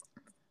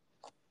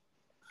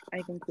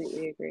 I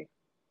completely agree.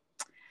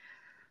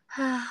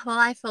 Well,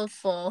 I feel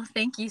full.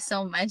 Thank you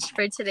so much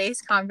for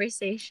today's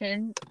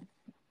conversation.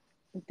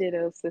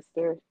 Ditto,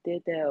 sister.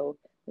 Ditto.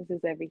 This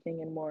is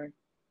everything and more.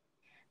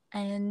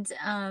 And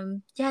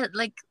yeah,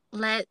 like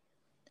let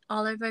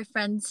all of our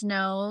friends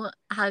know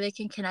how they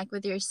can connect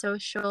with your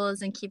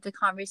socials and keep the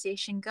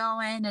conversation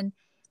going. And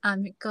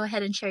go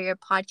ahead and share your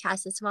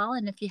podcast as well.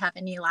 And if you have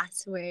any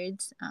last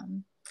words,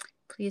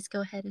 please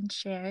go ahead and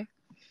share.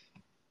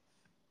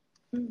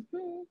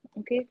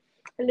 Okay.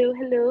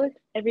 Hello,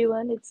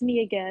 everyone. It's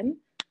me again.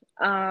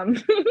 Um,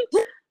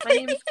 my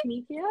name is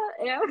Kennequea,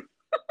 and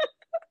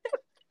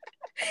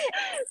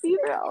these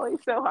are always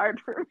so hard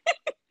for me.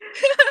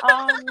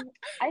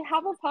 I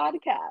have a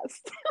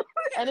podcast,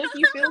 and if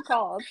you feel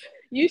called,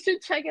 you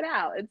should check it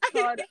out. It's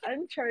called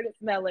Uncharted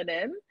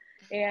Melanin,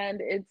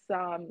 and it's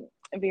a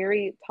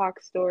very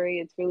talk story.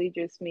 It's really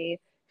just me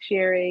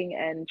sharing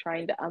and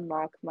trying to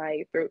unlock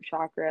my throat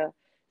chakra,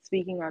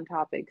 speaking on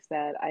topics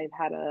that I've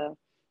had a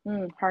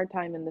hard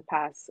time in the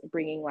past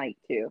bringing light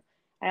to.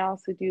 I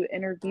also do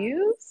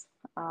interviews.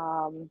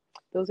 Um,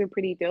 those are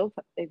pretty dope.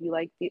 If you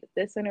like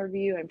this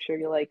interview, I'm sure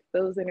you'll like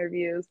those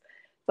interviews.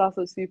 It's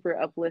also super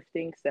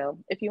uplifting. So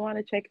if you want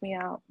to check me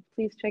out,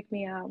 please check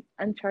me out,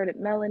 Uncharted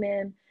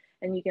Melanin.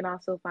 And you can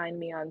also find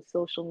me on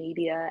social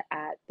media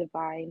at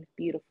Divine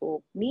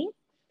Beautiful Me.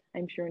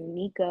 I'm sure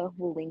Nika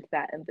will link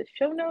that in the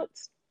show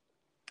notes.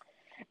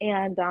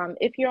 And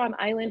if you're on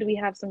island, we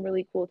have some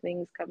really cool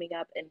things coming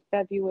up in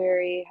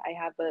February. I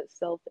have a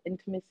self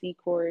intimacy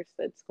course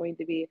that's going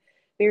to be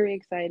very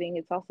exciting.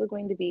 It's also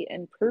going to be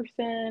in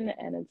person,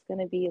 and it's going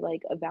to be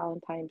like a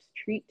Valentine's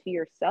treat to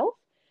yourself.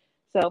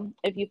 So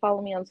if you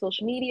follow me on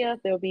social media,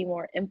 there'll be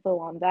more info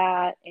on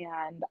that.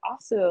 And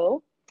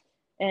also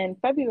in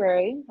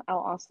February, I'll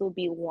also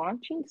be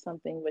launching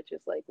something, which is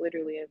like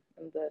literally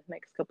in the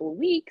next couple of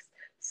weeks.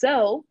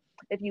 So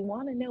if you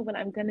want to know what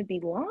I'm going to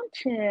be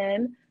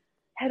launching,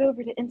 head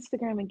over to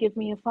Instagram and give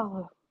me a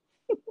follow.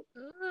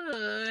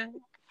 Ooh.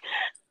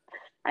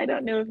 I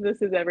don't know if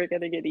this is ever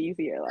going to get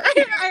easier. Like,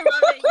 I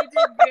love it. You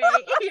did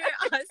great. You're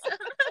awesome.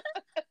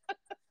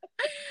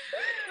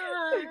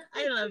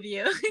 I love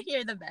you.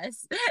 You're the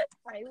best.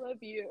 I love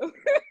you.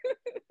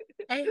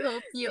 I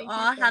hope you Thank you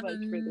all so have much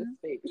for this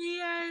space.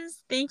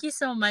 yes. Thank you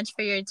so much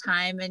for your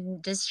time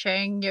and just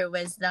sharing your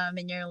wisdom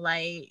and your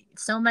light.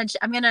 So much.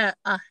 I'm gonna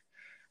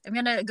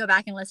go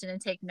back and listen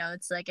and take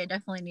notes. Like I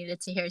definitely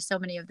needed to hear so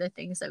many of the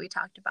things that we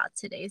talked about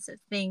today. So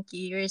thank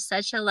you. You're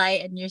such a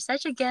light and you're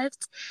such a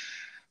gift.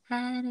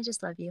 And I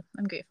just love you.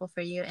 I'm grateful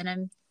for you. And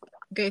I'm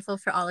grateful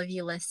for all of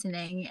you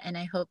listening. And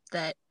I hope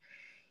that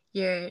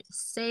you're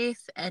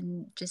safe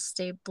and just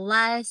stay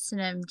blessed.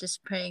 And I'm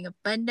just praying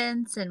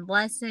abundance and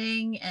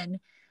blessing and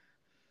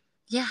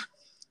yeah,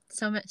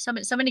 so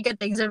many good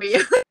things over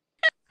you.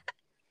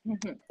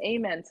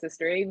 Amen,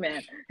 sister.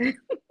 Amen.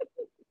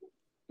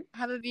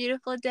 Have a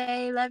beautiful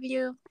day. Love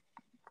you.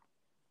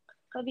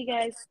 Love you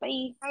guys.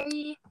 Bye.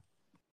 Bye.